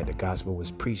the gospel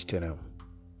was preached to them.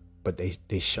 But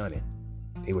they shunned it.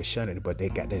 They were shunning it, but they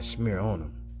got that smear on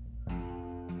them.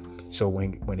 So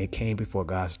when they came before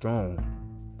God's throne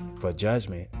for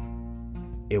judgment,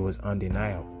 it was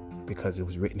undeniable because it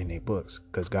was written in their books.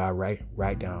 Because God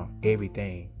write down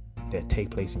everything that take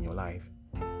place in your life.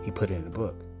 He put it in the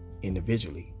book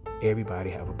individually. Everybody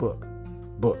have a book.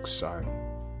 Books,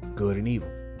 good and evil.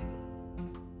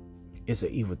 It's an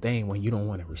evil thing when you don't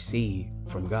want to receive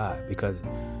from God, because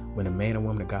when a man or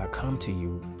woman of God come to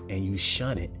you and you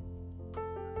shun it,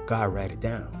 God write it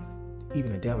down.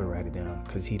 Even the devil write it down,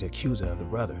 because he's the accuser of the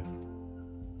brother.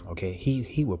 Okay,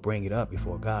 he will bring it up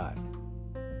before God.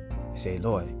 He say,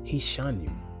 Lord, he shunned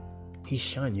you. He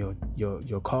shunned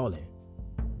your calling.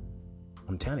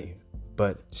 I'm telling you.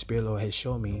 But Spirit Lord has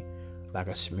shown me like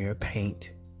a smear of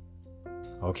paint.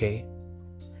 Okay,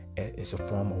 it's a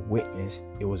form of witness.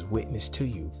 It was witness to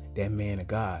you, that man of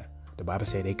God. The Bible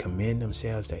said they commend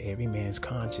themselves to every man's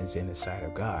conscience in the sight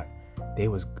of God. They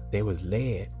was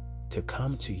led to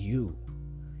come to you.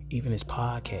 Even this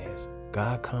podcast,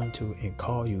 God come to and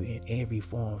call you in every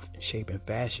form, shape, and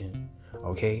fashion.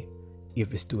 Okay,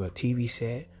 if it's through a TV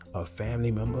set, a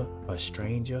family member, a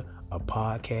stranger, a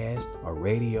podcast, a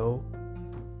radio,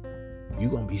 you're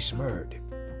gonna be smirked.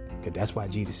 Because that's why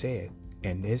Jesus said,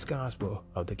 and this gospel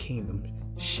of the kingdom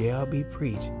shall be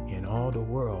preached in all the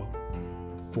world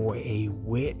for a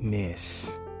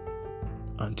witness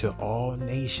unto all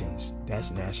nations.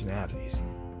 That's nationalities.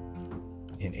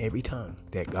 In every tongue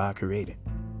that God created.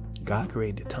 God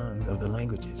created the tongues of the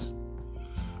languages.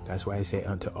 That's why he said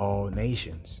unto all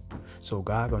nations. So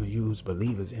God going to use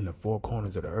believers in the four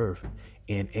corners of the earth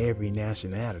in every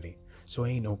nationality. So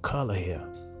ain't no color here,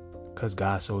 because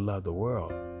God so loved the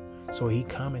world. So he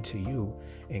coming to you,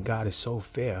 and God is so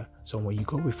fair. So when you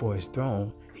go before his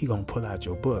throne, he going to pull out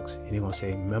your books, and he going to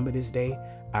say, remember this day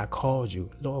I called you.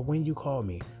 Lord, when you called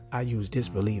me, I used this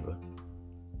believer.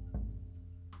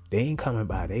 They ain't coming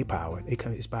by their power.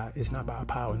 It's not by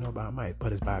power nor by might,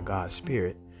 but it's by God's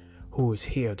Spirit, who is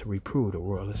here to reprove the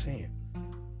world of sin.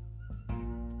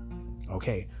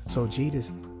 Okay, so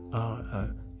Jesus,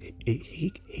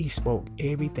 he spoke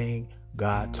everything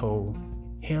God told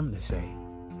him to say.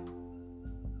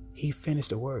 He finished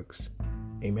the works.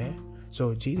 Amen.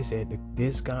 So Jesus said that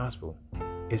this gospel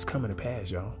is coming to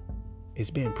pass, y'all. It's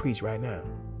being preached right now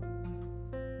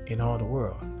in all the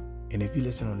world. And if you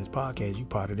listen on this podcast, you're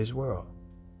part of this world.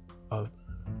 Of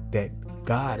that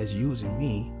God is using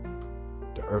me,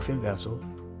 the earthen vessel,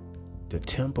 the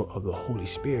temple of the Holy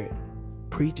Spirit,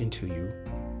 preaching to you.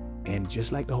 And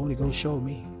just like the Holy Ghost showed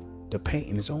me, the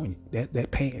painting is on you.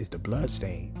 That paint is the blood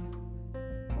stain.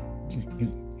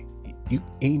 You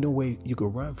ain't no way you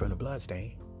could run from the blood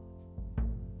stain.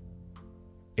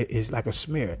 It's like a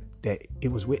smear that it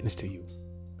was witness to you.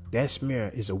 That smear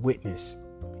is a witness.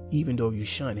 Even though you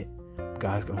shun it,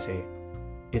 God's going to say,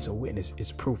 it's a witness.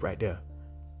 It's proof right there.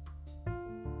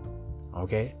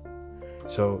 Okay?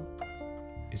 So,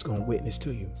 it's going to witness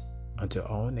to you unto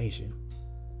all nations.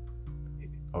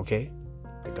 Okay?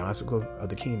 The gospel of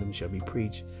the kingdom shall be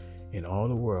preached in all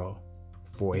the world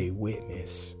for a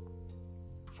witness.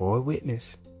 For a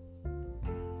witness.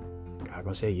 God going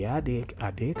to say, yeah, I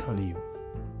did come to you.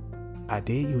 I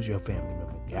did use your family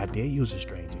member. I did use a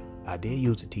stranger. I did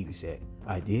use a TV set.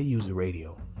 I did use the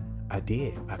radio. I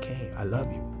did. I came. I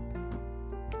love you.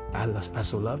 I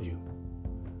so love you.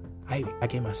 I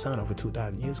gave my son over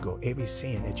 2,000 years ago. Every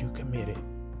sin that you committed,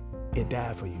 it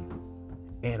died for you.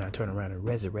 And I turned around and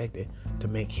resurrected to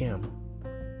make him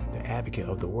the advocate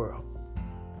of the world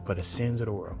for the sins of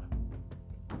the world,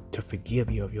 to forgive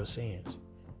you of your sins.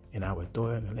 And I would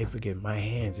throw it in the lake, forgive. My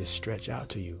hands is stretched out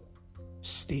to you.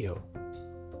 Still,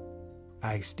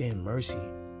 I extend mercy,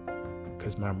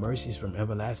 because my mercy is from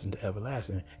everlasting to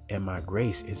everlasting, and my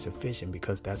grace is sufficient,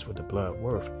 because that's what the blood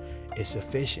worth. It's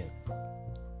sufficient.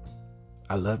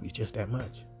 I love you just that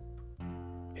much.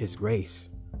 His grace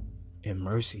and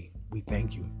mercy, we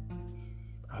thank you.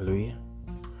 Hallelujah.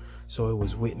 So it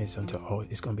was witness unto all.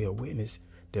 It's going to be a witness.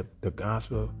 The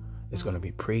gospel is going to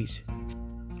be preached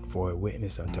for a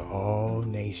witness unto all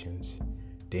nations.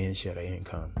 Then shall the end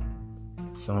come.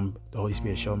 The Holy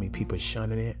Spirit showed me people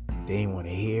shunning it. They didn't want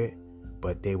to hear it,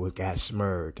 but they got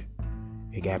smeared.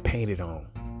 It got painted on.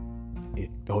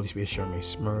 The Holy Spirit showed me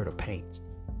smeared or paint.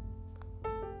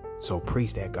 So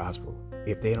preach that gospel.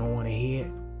 If they don't want to hear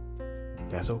it,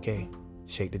 that's okay.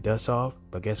 Shake the dust off.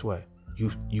 But guess what?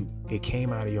 It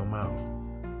came out of your mouth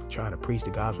trying to preach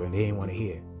the gospel, and they didn't want to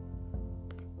hear it.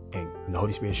 And the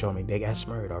Holy Spirit showed me they got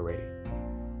smeared already.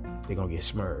 They're gonna get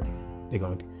smeared. They're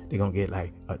gonna get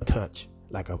like a touch,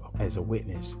 as a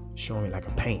witness, showing like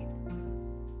a paint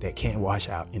that can't wash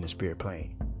out in the spirit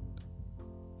plane.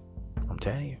 I'm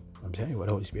telling you what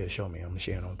the Holy Spirit showed me. I'm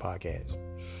sharing on the podcast.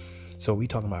 So we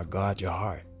talking about guard your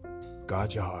heart.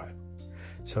 Guard your heart.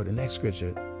 So the next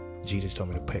scripture Jesus told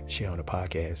me to share on the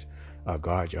podcast,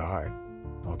 guard your heart,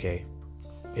 okay,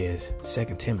 is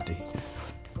 2 Timothy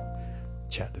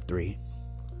chapter 3.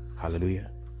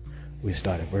 Hallelujah. We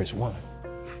start at verse 1.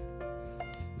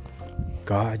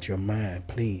 Guard your mind,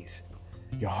 please.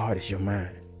 Your heart is your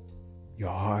mind. Your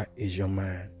heart is your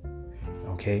mind.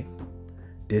 Okay?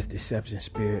 This deception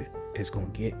spirit is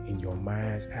going to get in your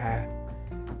mind's eye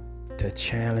to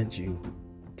challenge you,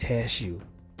 test you,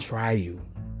 try you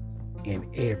in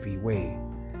every way.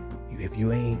 If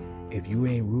you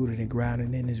ain't rooted and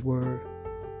grounded in his word,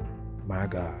 my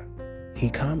God, he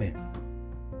coming.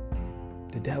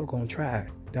 The devil going to try.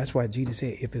 That's why Jesus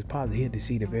said, if it's possible, he'll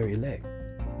deceive the very elect.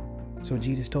 So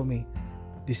Jesus told me,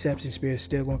 deception spirit's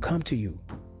still going to come to you.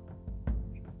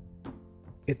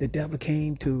 If the devil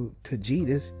came to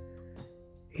Jesus,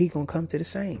 he going to come to the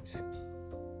saints,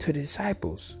 to the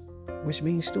disciples, which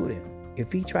means student.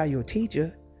 If he try your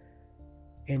teacher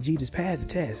and Jesus passed the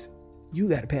test, you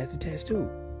got to pass the test too.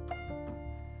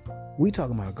 We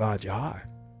talking about guard your heart.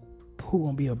 Who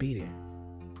going to be obedient?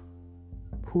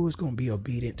 Who is going to be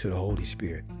obedient to the Holy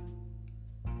Spirit?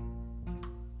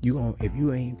 If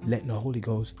you ain't letting the Holy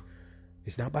Ghost,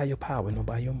 it's not by your power, nor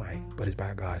by your might, but it's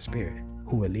by God's Spirit,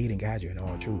 who will lead and guide you in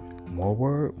all truth. More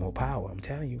word, more power. I'm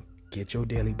telling you, get your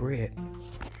daily bread.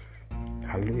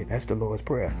 Hallelujah. That's the Lord's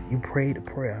Prayer. You pray the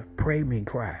prayer. Pray mean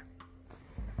cry.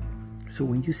 So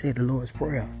when you say the Lord's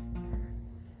Prayer,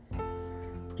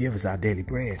 give us our daily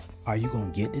bread, are you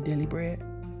going to get the daily bread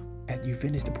after you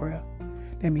finish the prayer?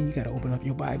 That means you got to open up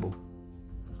your Bible.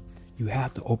 You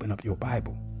have to open up your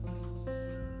Bible.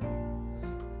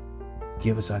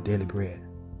 Give us our daily bread.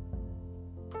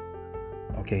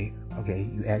 Okay.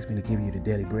 You asked me to give you the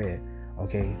daily bread.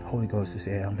 Okay. Holy Ghost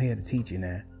said, I'm here to teach you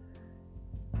now.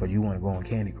 But you want to go on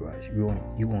Candy Crush. You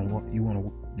want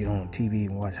to get on TV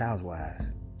and watch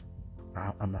Housewives.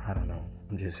 I don't know.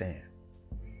 I'm just saying.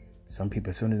 Some people,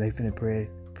 as soon as they finish pray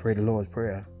the Lord's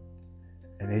Prayer,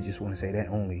 and they just want to say that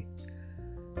only.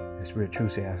 The Spirit of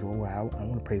Truth says, well, I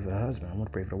want to pray for the husband. I want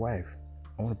to pray for the wife.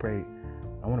 I want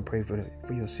to pray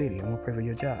for your city. I want to pray for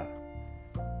your job.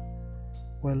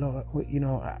 Well, Lord,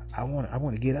 I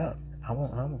want to get up. I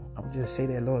want just say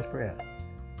that Lord's Prayer.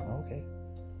 Okay.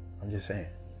 I'm just saying.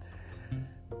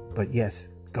 But yes,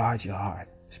 guard your heart.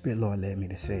 Spirit Lord led me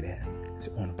to say that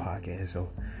on the podcast.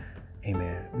 So,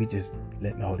 amen. We just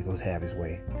letting the Holy Ghost have his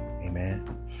way. Amen.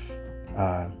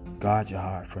 Guard your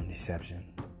heart from deception.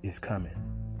 It's coming.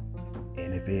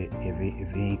 And if it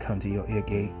ain't come to your ear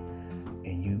gate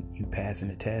and you passing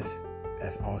the test,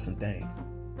 that's an awesome thing.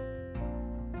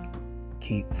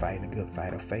 Keep fighting a good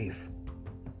fight of faith.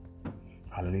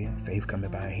 Hallelujah. Faith coming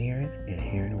by hearing, and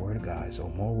hearing the word of God. So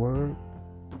more word,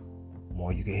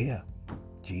 more you can hear.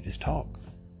 Jesus talk.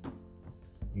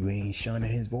 You ain't shunning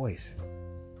his voice.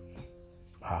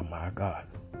 Oh my God.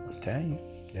 I'm telling you,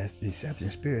 that's the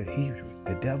deception spirit.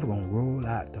 The devil gonna roll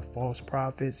out the false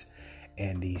prophets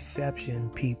and deception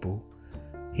people.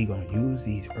 He gonna use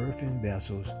these earthen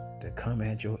vessels to come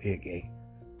at your ear gate.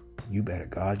 You better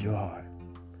guard your heart.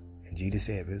 And Jesus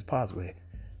said, if it's possible,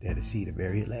 they're to see the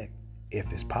very elect.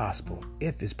 If it's possible.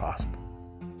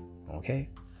 Okay?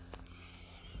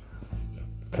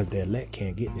 Because the elect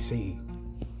can't get deceived.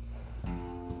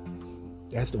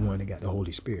 That's the one that got the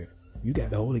Holy Spirit. You got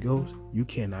the Holy Ghost, you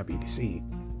cannot be deceived.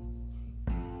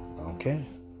 Okay?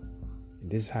 And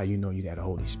this is how you know you got the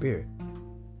Holy Spirit.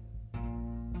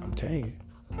 I'm telling you.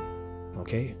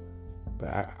 Okay?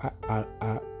 But I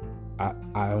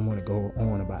don't want to go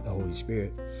on about the Holy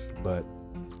Spirit, but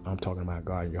I'm talking about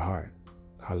God in your heart.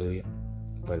 Hallelujah.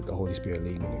 But if the Holy Spirit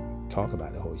lead me to talk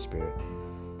about the Holy Spirit,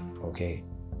 okay.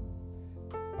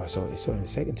 So in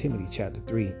 2 Timothy chapter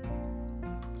 3,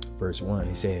 verse 1,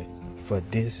 it said,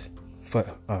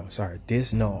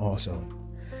 this know also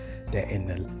that in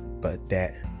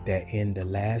the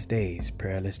last days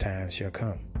perilous times shall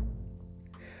come.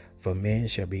 For men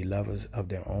shall be lovers of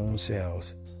their own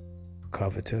selves,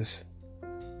 covetous,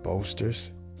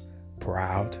 boasters,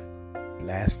 proud,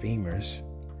 blasphemers,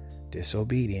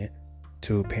 disobedient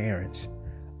to parents,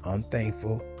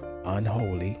 unthankful,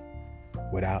 unholy,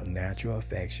 without natural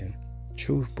affection,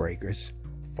 truth breakers,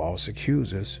 false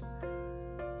accusers,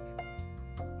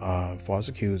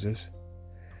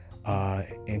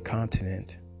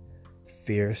 incontinent,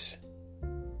 fierce,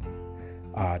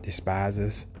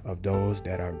 despisers of those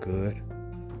that are good,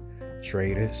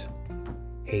 traitors,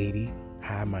 haty,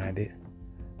 high-minded,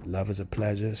 lovers of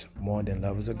pleasures more than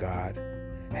lovers of God,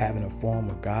 having a form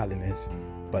of godliness,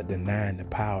 but denying the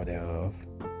power thereof.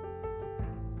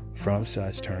 From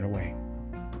such turn away.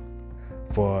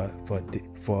 For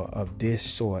of this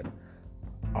sort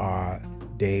are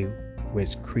they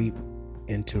which creep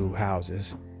into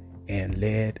houses and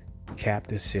led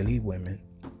captive silly women,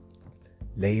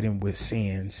 laden with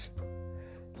sins,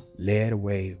 led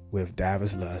away with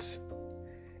divers lusts,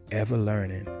 ever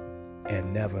learning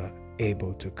and never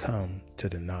able to come to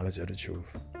the knowledge of the truth.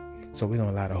 So we're going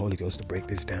to allow the Holy Ghost to break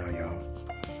this down, y'all.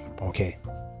 Okay.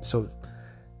 So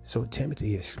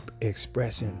Timothy is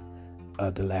expressing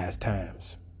the last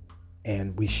times.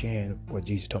 And we sharing what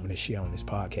Jesus told me to share on this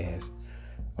podcast.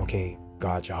 Okay.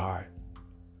 Guard your heart.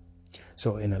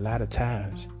 So in a lot of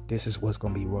times, this is what's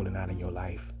going to be rolling out in your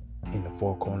life in the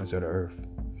four corners of the earth.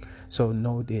 So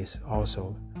know this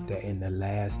also, that in the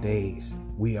last days,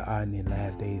 we are in the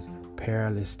last days,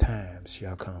 perilous times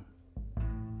shall come.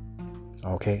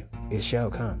 Okay, it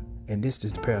shall come. And this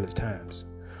is the perilous times.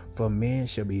 For men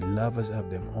shall be lovers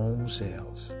of their own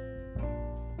selves.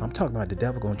 I'm talking about the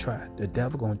devil gonna try. The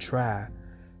devil gonna try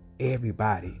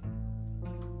everybody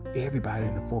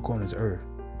in the four corners of earth.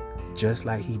 Just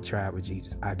like he tried with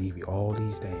Jesus. I give you all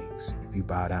these things if you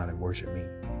bow down and worship me.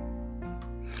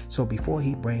 So before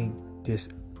he bring this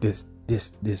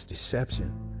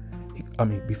deception,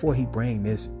 before he bring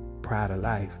this pride of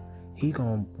life, he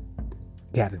gonna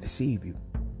gotta deceive you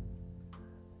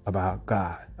about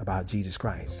God, about Jesus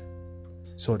Christ.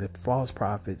 So the false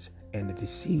prophets and the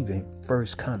deceiving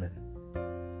first coming.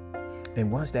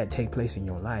 And once that take place in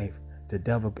your life, the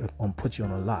devil gonna put you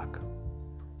on a lock.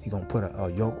 He gonna put a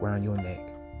yoke around your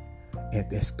neck, and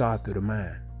then start through the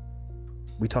mind.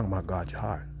 We talking about guard your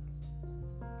heart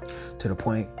to the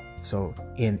point. So,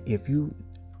 if you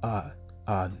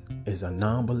is a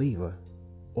non-believer,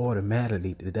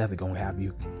 automatically the devil gonna have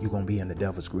you. You're gonna be in the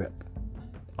devil's grip.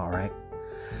 All right.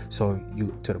 So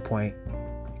you to the point,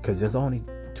 because there's only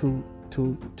two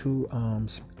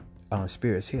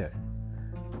spirits here.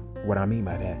 What I mean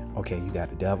by that, okay, you got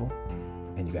the devil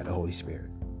and you got the Holy Spirit.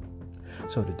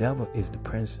 So the devil is the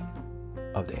prince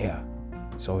of the air.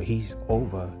 So he's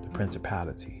over the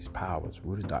principalities, powers,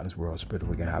 rulers of darkness, world, spirit,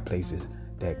 wicked high places,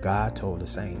 that God told the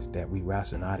saints that we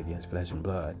wrestle not against flesh and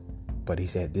blood. But he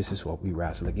said this is what we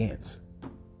wrestle against.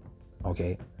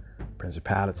 Okay?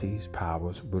 Principalities,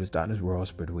 powers, rulers of darkness, world,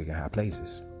 spirit, wicked high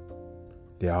places.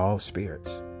 They're all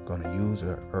spirits going to use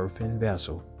an earthen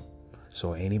vessel.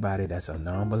 So anybody that's a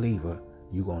non-believer,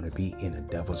 you're going to be in the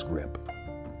devil's grip.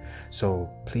 So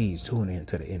please tune in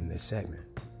to the end of this segment.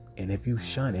 And if you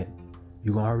shun it,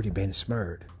 you've already been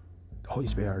smurred. The Holy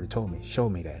Spirit already told me, showed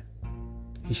me that.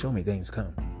 He showed me things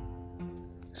come.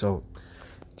 So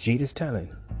Jesus telling,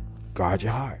 guard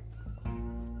your heart.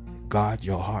 Guard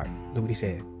your heart. Look what he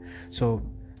said. So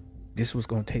this was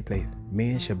going to take place.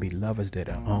 Men shall be lovers of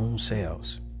their own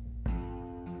selves.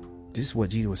 This is what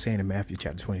Jesus was saying in Matthew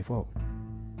chapter 24.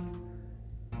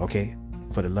 Okay?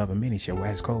 For the love of many shall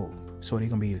wax cold. So they're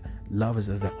going to be lovers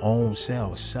of their own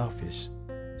selves,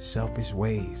 selfish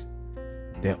ways,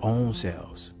 their own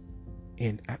selves.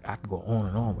 And I could go on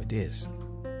and on with this,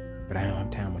 but I don't have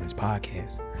time on this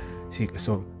podcast. See,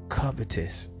 so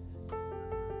covetous.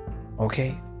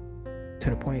 Okay? To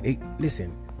the point,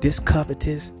 listen, this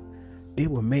covetous, it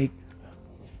will make,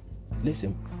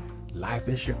 listen, life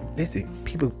insurance. Listen,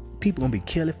 people gonna be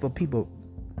killing for people.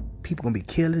 People gonna be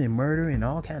killing and murdering and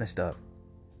all kind of stuff.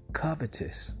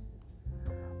 Covetous.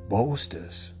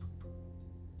 Boasters.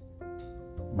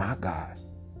 My God.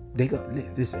 They go,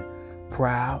 listen,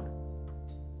 proud.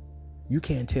 You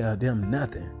can't tell them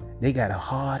nothing. They got a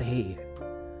hard head.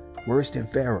 Worse than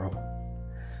Pharaoh.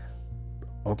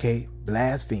 Okay?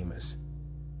 Blasphemers.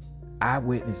 I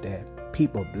witnessed that.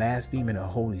 People blaspheming the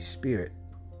Holy Spirit.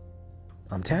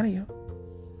 I'm telling you.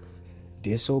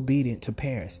 Disobedient to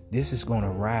parents. This is going to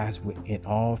rise in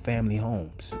all family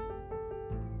homes.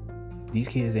 These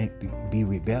kids ain't be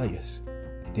rebellious.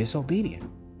 Disobedient.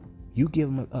 You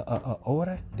give them a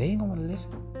order, they ain't going to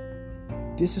listen.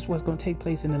 This is what's going to take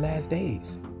place in the last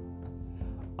days.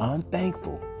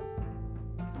 Unthankful.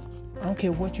 I don't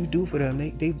care what you do for them.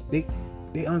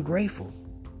 They ungrateful.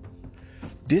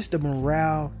 This the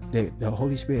morale that the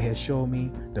Holy Spirit has shown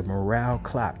me, the morale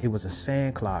clock. It was a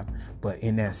sand clock, but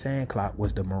in that sand clock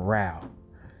was the morale.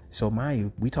 So mind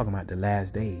you, we talking about the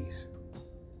last days.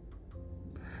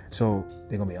 So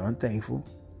they're going to be unthankful,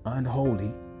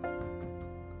 unholy,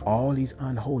 all these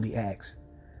unholy acts.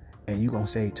 And you're going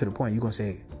to say, to the point, you're going to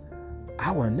say,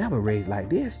 I was never raised like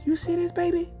this. You see this,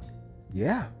 baby?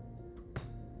 Yeah.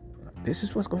 This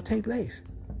is what's going to take place.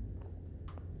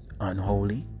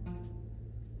 Unholy,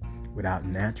 without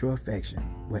natural affection,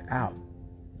 without,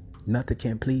 nothing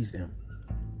can please them.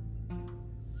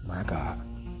 My God.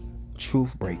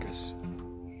 Truth breakers.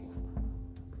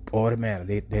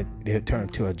 Automatically, they turn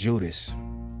to a Judas.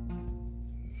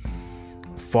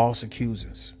 False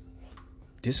accusers.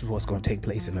 This is what's going to take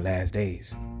place in the last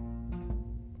days.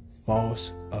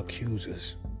 False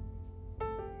accusers.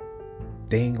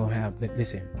 They ain't going to have,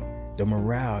 listen, the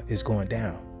morale is going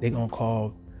down. They're going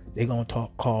to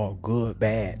call good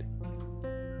bad.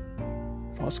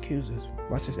 False accusers.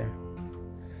 Watch this out.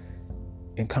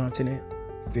 Incontinent,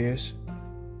 fierce,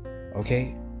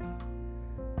 okay?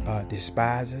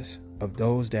 Despisers of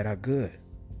those that are good.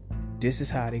 This is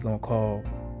how they're going to call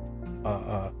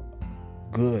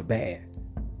good bad.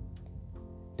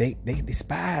 They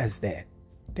despise that.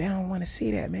 They don't want to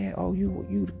see that, man. Oh,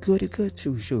 you good at good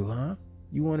too, sure, huh?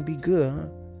 You want to be good, huh?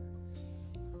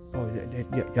 Oh,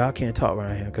 y'all can't talk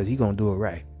around him because he gonna do it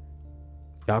right.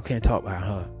 Y'all can't talk about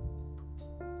her.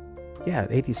 Yeah,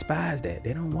 they despise that.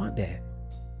 They don't want that.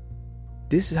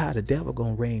 This is how the devil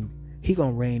gonna reign. He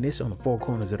gonna reign this on the four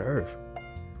corners of the earth.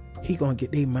 He gonna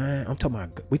get their mind.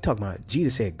 We talking about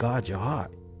Jesus said, guard your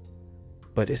heart.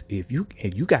 But if you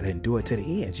gotta endure it to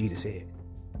the end, Jesus said.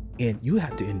 And you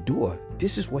have to endure.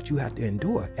 This is what you have to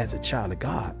endure as a child of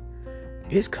God.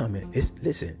 It's coming.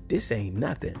 Listen, this ain't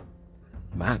nothing.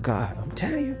 My God, I'm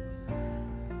telling you.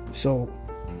 So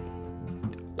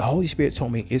The Holy Spirit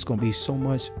told me it's going to be so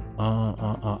much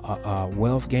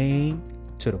wealth gain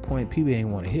to the point people ain't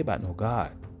want to hear about no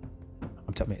God.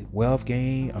 I'm talking about wealth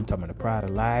gain. I'm talking about the pride of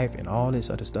life and all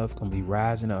this other stuff going to be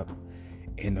rising up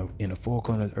in the four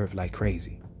corners of the earth like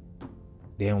crazy.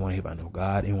 They don't want to hear about no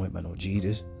God. They don't want to hear about no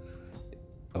Jesus.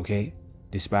 Okay?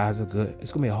 Despise the good.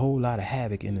 It's going to be a whole lot of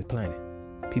havoc in the planet.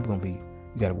 People going to be,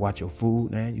 you got to watch your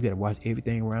food, man. You got to watch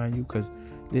everything around you because,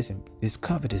 listen, it's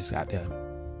covetous out there.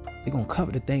 They're going to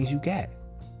covet the things you got.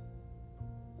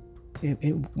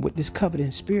 And with this coveting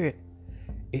spirit,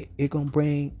 it going to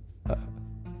bring,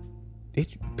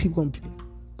 people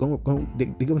they're going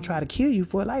to try to kill you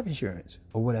for life insurance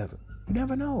or whatever. You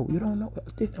never know. You don't know.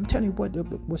 I'm telling you what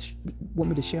want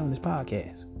me to share on this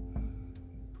podcast.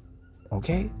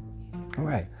 Okay? All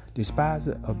right.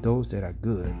 Despiser of those that are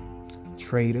good.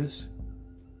 Traitors.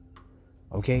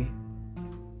 Okay?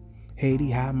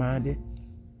 Haty, high-minded.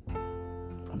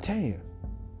 I'm telling you.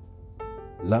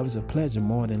 Lovers of pleasure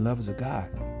more than lovers of God.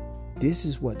 This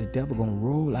is what the devil gonna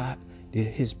roll out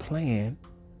his plan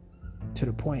to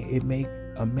the point it make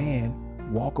a man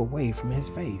walk away from his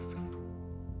faith.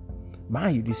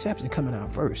 Mind you, deception coming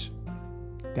out first.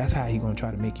 That's how he gonna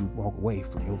try to make you walk away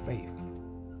from your faith.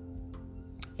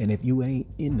 And if you ain't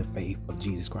in the faith of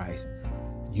Jesus Christ,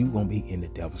 you gonna be in the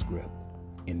devil's grip.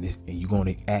 And you're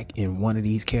gonna act in one of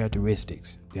these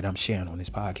characteristics that I'm sharing on this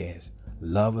podcast.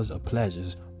 Lovers of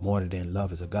pleasures more than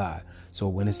lovers of God. So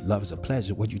when it's lovers of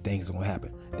pleasure, what you think is gonna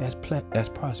happen? That's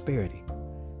prosperity.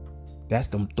 That's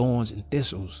them thorns and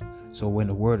thistles. So when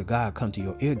the word of God come to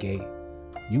your ear gate,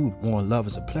 you more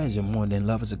lovers of pleasure more than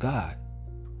lovers of God.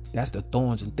 That's the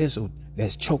thorns and thistles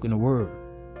that's choking the word.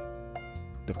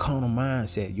 The carnal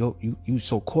mindset. You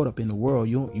so caught up in the world,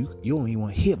 you don't even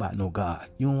want to hear about no God.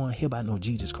 You don't want to hear about no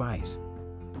Jesus Christ.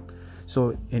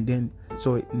 So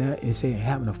now it's saying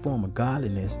having a form of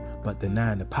godliness, but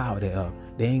denying the power thereof.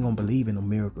 They ain't gonna believe in no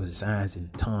miracles and signs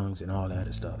and tongues and all that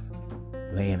other stuff.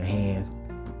 Laying the hands.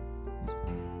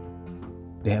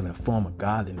 They having a form of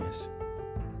godliness.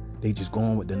 They just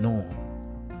going with the norm.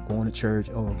 Going to church.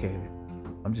 Oh, okay.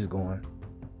 I'm just going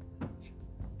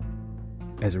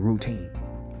as a routine.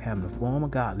 Having a form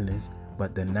of godliness,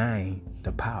 but denying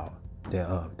the power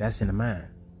thereof. That's in the mind.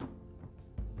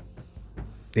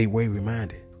 They way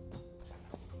reminded.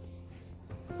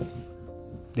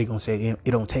 They gonna say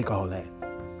it don't take all that.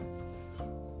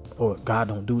 Or God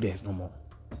don't do this no more.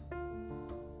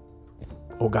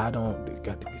 Or God don't.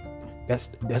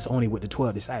 That's only with the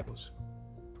 12 disciples.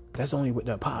 That's only with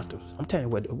the apostles. I'm telling you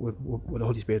what the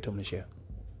Holy Spirit told me to share.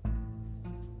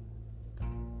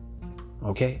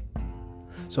 Okay?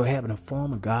 So having a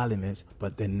form of godliness,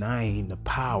 but denying the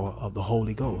power of the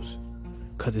Holy Ghost.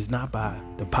 Because it's not by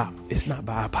the power. It's not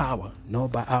by our power, nor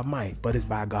by our might, but it's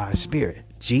by God's Spirit.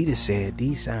 Jesus said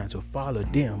these signs will follow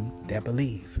them that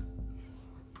believe.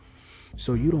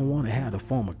 So you don't want to have the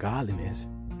form of godliness,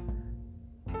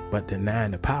 but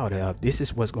denying the power thereof. This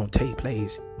is what's going to take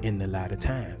place in the latter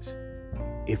times,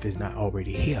 if it's not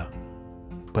already here.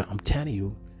 But I'm telling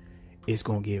you, it's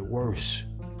going to get worse.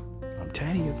 I'm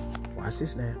telling you. Watch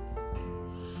this now.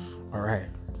 All right.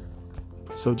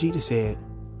 So Jesus said,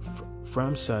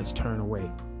 from such turn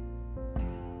away.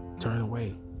 Turn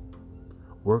away.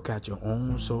 Work out your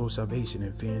own soul salvation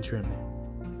in fear and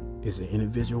trembling. It's an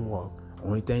individual walk.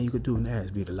 Only thing you could do now is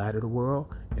be the light of the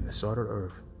world and the salt of the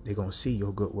earth. They're going to see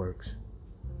your good works.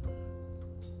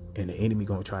 And the enemy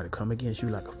going to try to come against you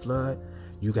like a flood.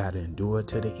 You got to endure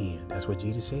to the end. That's what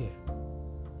Jesus said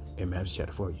in Matthew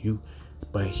chapter 4.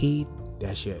 But he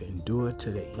that shall endure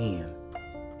to the end,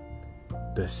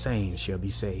 the same shall be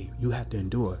saved. You have to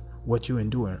endure what you're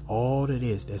enduring. All of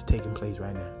this that's taking place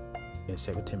right now in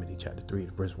 2 Timothy chapter 3,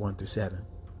 verse 1 through 7.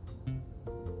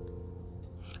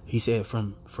 He said,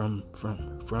 from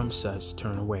such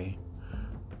turn away.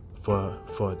 For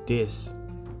this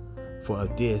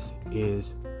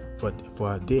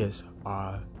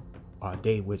are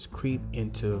they which creep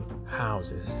into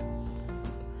houses,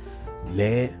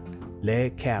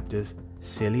 led captives,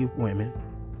 silly women,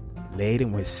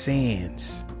 laden with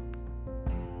sins.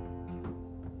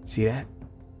 See that?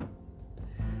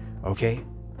 Okay?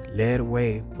 Led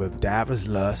away with divers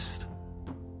lusts,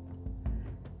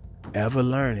 ever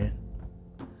learning,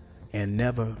 and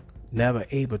never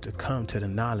able to come to the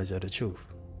knowledge of the truth.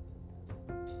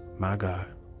 My God.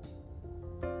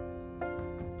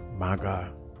 My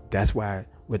God. That's why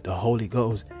with the Holy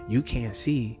Ghost, you can't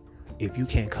see if you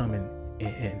can't come in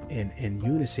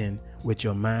unison with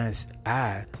your mind's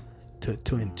eye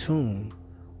to in tune,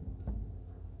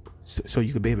 so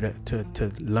you could be able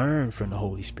to learn from the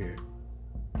Holy Spirit,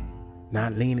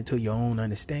 not lean into your own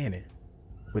understanding.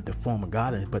 with the form of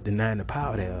godliness, but denying the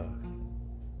power thereof.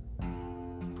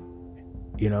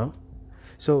 You know?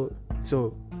 So,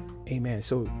 amen.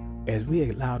 So as we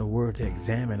allow the word to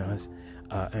examine us,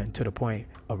 and to the point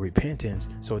of repentance,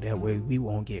 so that way we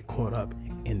won't get caught up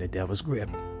in the devil's grip.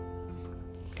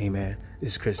 Amen.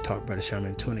 This is Chris Talk, Brother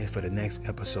Sherman. Tune in for the next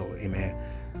episode. Amen.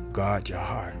 Guard your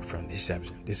heart from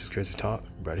deception. This is Chris Talk,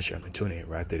 Brother Sherman. Tune in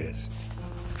right after this.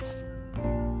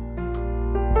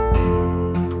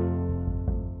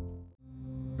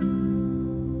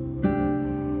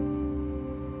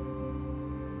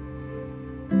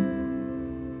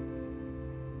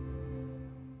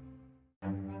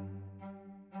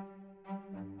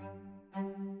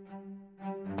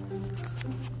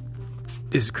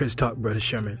 This is Chris Talk, Brother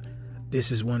Sherman.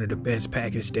 This is one of the best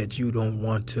packages that you don't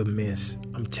want to miss.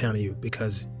 I'm telling you,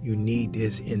 because you need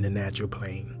this in the natural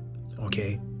plane.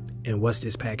 Okay? And what's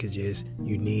this package is,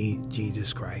 you need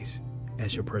Jesus Christ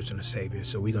as your personal Savior.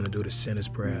 So we're going to do the sinner's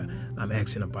prayer. I'm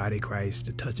asking the body of Christ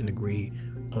to touch and agree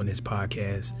on this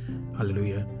podcast.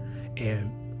 Hallelujah. And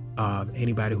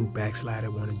anybody who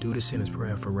backslided want to do the sinner's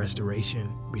prayer for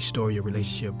restoration, restore your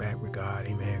relationship back with God.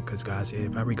 Amen. Because God said,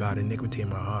 if I regard iniquity in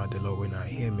my heart, the Lord will not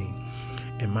hear me.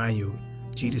 And mind you,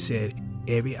 Jesus said,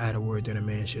 every idle word that a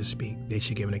man should speak, they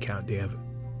should give an account thereof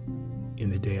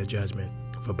in the day of judgment.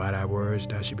 For by thy words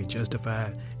thou shalt be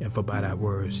justified, and for by thy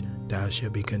words thou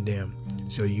shalt be condemned.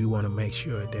 So you want to make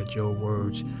sure that your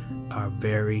words are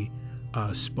very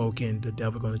spoken. The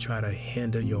devil going to try to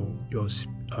hinder your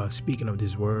speaking of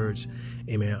these words,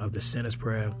 amen, of the sinner's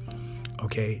prayer.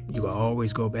 Okay, you will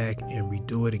always go back and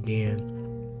redo it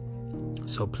again.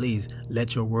 So please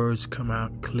let your words come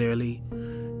out clearly.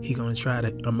 He gonna try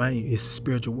to remind you, it's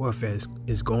spiritual warfare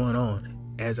is going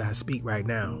on as I speak right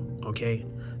now. Okay,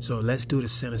 so let's do the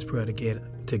sinner's prayer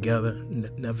together.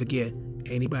 Never forget,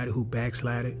 anybody who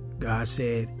backslided, God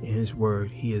said in his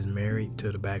word, he is married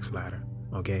to the backslider.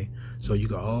 Okay, so you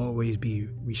can always be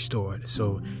restored.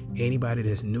 So anybody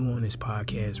that's new on this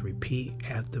podcast, repeat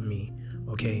after me.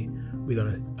 Okay, we're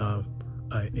gonna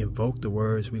invoke the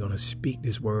words. We're gonna speak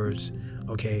these words.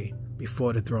 Okay,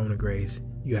 before the throne of grace,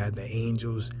 you have the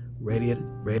angels ready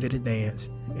to dance,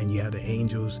 and you have the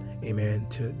angels, amen,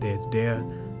 that's there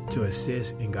to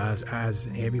assist in God's eyes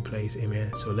in every place.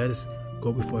 Amen. So let us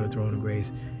go before the throne of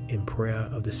grace in prayer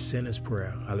of the sinner's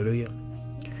prayer. Hallelujah.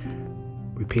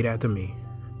 Repeat after me.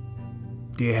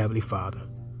 Dear Heavenly Father,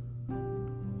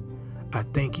 I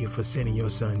thank you for sending your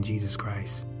Son, Jesus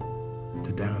Christ,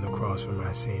 to die on the cross for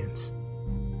my sins.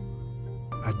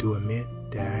 I do admit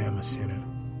that I am a sinner.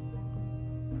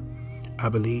 I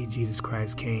believe Jesus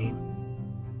Christ came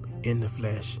in the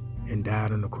flesh and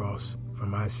died on the cross for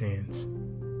my sins,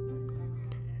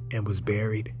 and was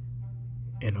buried,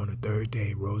 and on the third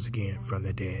day rose again from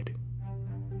the dead.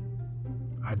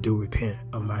 I do repent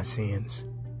of my sins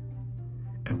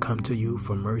and come to you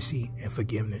for mercy and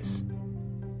forgiveness.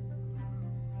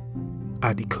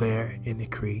 I declare and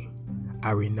decree,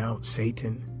 I renounce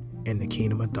Satan and the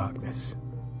kingdom of darkness,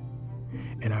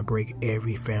 and I break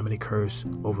every family curse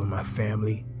over my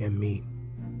family and me.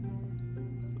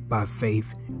 By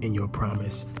faith in your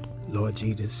promise, Lord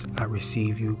Jesus, I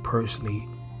receive you personally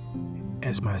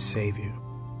as my Savior.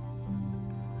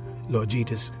 Lord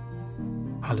Jesus,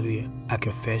 hallelujah, I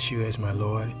confess you as my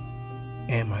Lord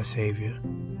and my Savior.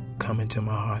 Come into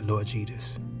my heart, Lord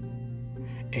Jesus,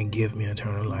 and give me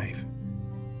eternal life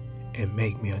and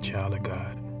make me a child of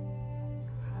God.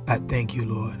 I thank you,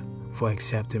 Lord, for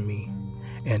accepting me.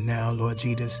 And now, Lord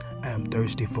Jesus, I am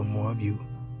thirsty for more of you.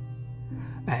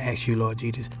 I ask you, Lord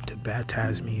Jesus, to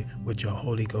baptize me with your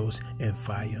Holy Ghost and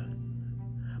fire.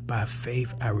 By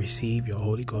faith, I receive your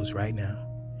Holy Ghost right now.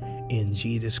 In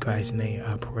Jesus Christ's name,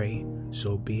 I pray.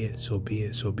 So be it, so be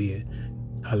it, so be it.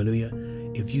 Hallelujah.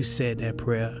 If you said that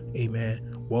prayer, amen,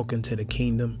 welcome to the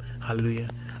kingdom. Hallelujah.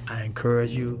 I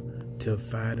encourage you to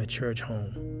find a church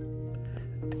home.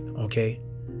 Okay?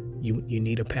 You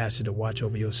need a pastor to watch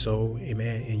over your soul,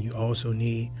 amen. And you also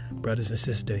need brothers and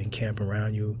sisters to encamp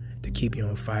around you to keep you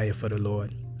on fire for the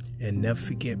Lord. And never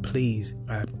forget, please,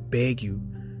 I beg you,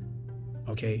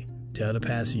 okay, tell the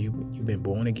pastor you've been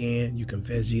born again, you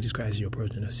confess Jesus Christ as your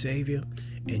personal Savior,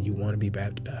 and you want to be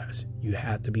baptized. You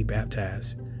have to be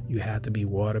baptized. You have to be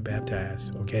water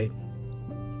baptized, okay?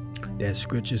 That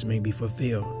scriptures may be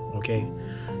fulfilled, okay?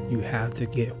 You have to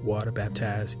get water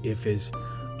baptized.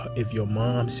 If your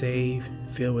mom saved,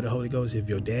 filled with the Holy Ghost. If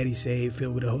your daddy saved,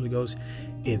 filled with the Holy Ghost.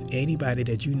 If anybody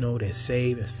that you know that's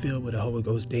saved is filled with the Holy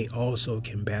Ghost, they also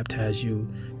can baptize you.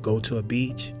 Go to a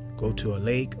beach, go to a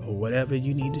lake or whatever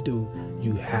you need to do,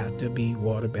 you have to be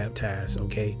water baptized,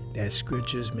 okay? That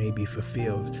scriptures may be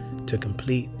fulfilled to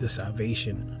complete the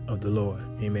salvation of the Lord,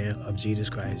 amen, of Jesus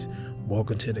Christ.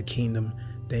 Welcome to the kingdom.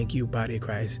 Thank you, body of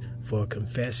Christ, for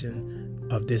confessing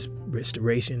of this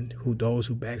restoration. Those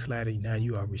who backslided, now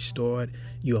you are restored.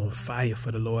 You are on fire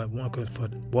for the Lord.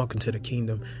 Welcome to the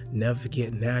kingdom. Never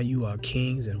forget, now you are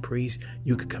kings and priests.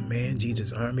 You can command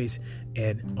Jesus' armies.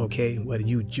 And okay, whether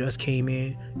you just came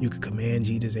in, you can command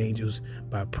Jesus' angels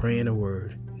by praying a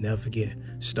word. Never forget,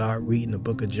 start reading the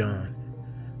book of John.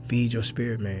 Feed your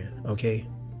spirit, man, okay?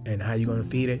 And how you going to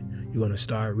feed it? You're going to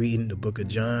start reading the book of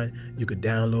John. You could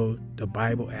download the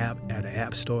Bible app at the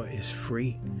App Store. It's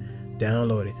free.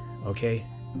 Download it, okay?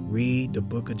 Read the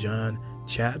book of John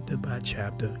chapter by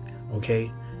chapter,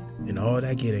 okay? And all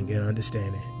that get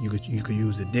understanding. You could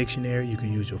use a dictionary. You could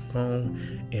use your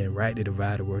phone and write to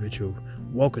divide the word of truth.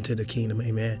 Welcome to the kingdom,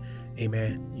 amen.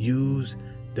 Amen. Use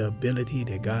the ability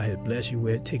that God has blessed you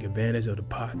with. Take advantage of the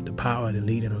power and the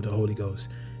leading of the Holy Ghost.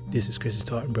 This is Christian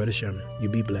Talk and Brother Sherman. You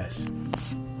be blessed.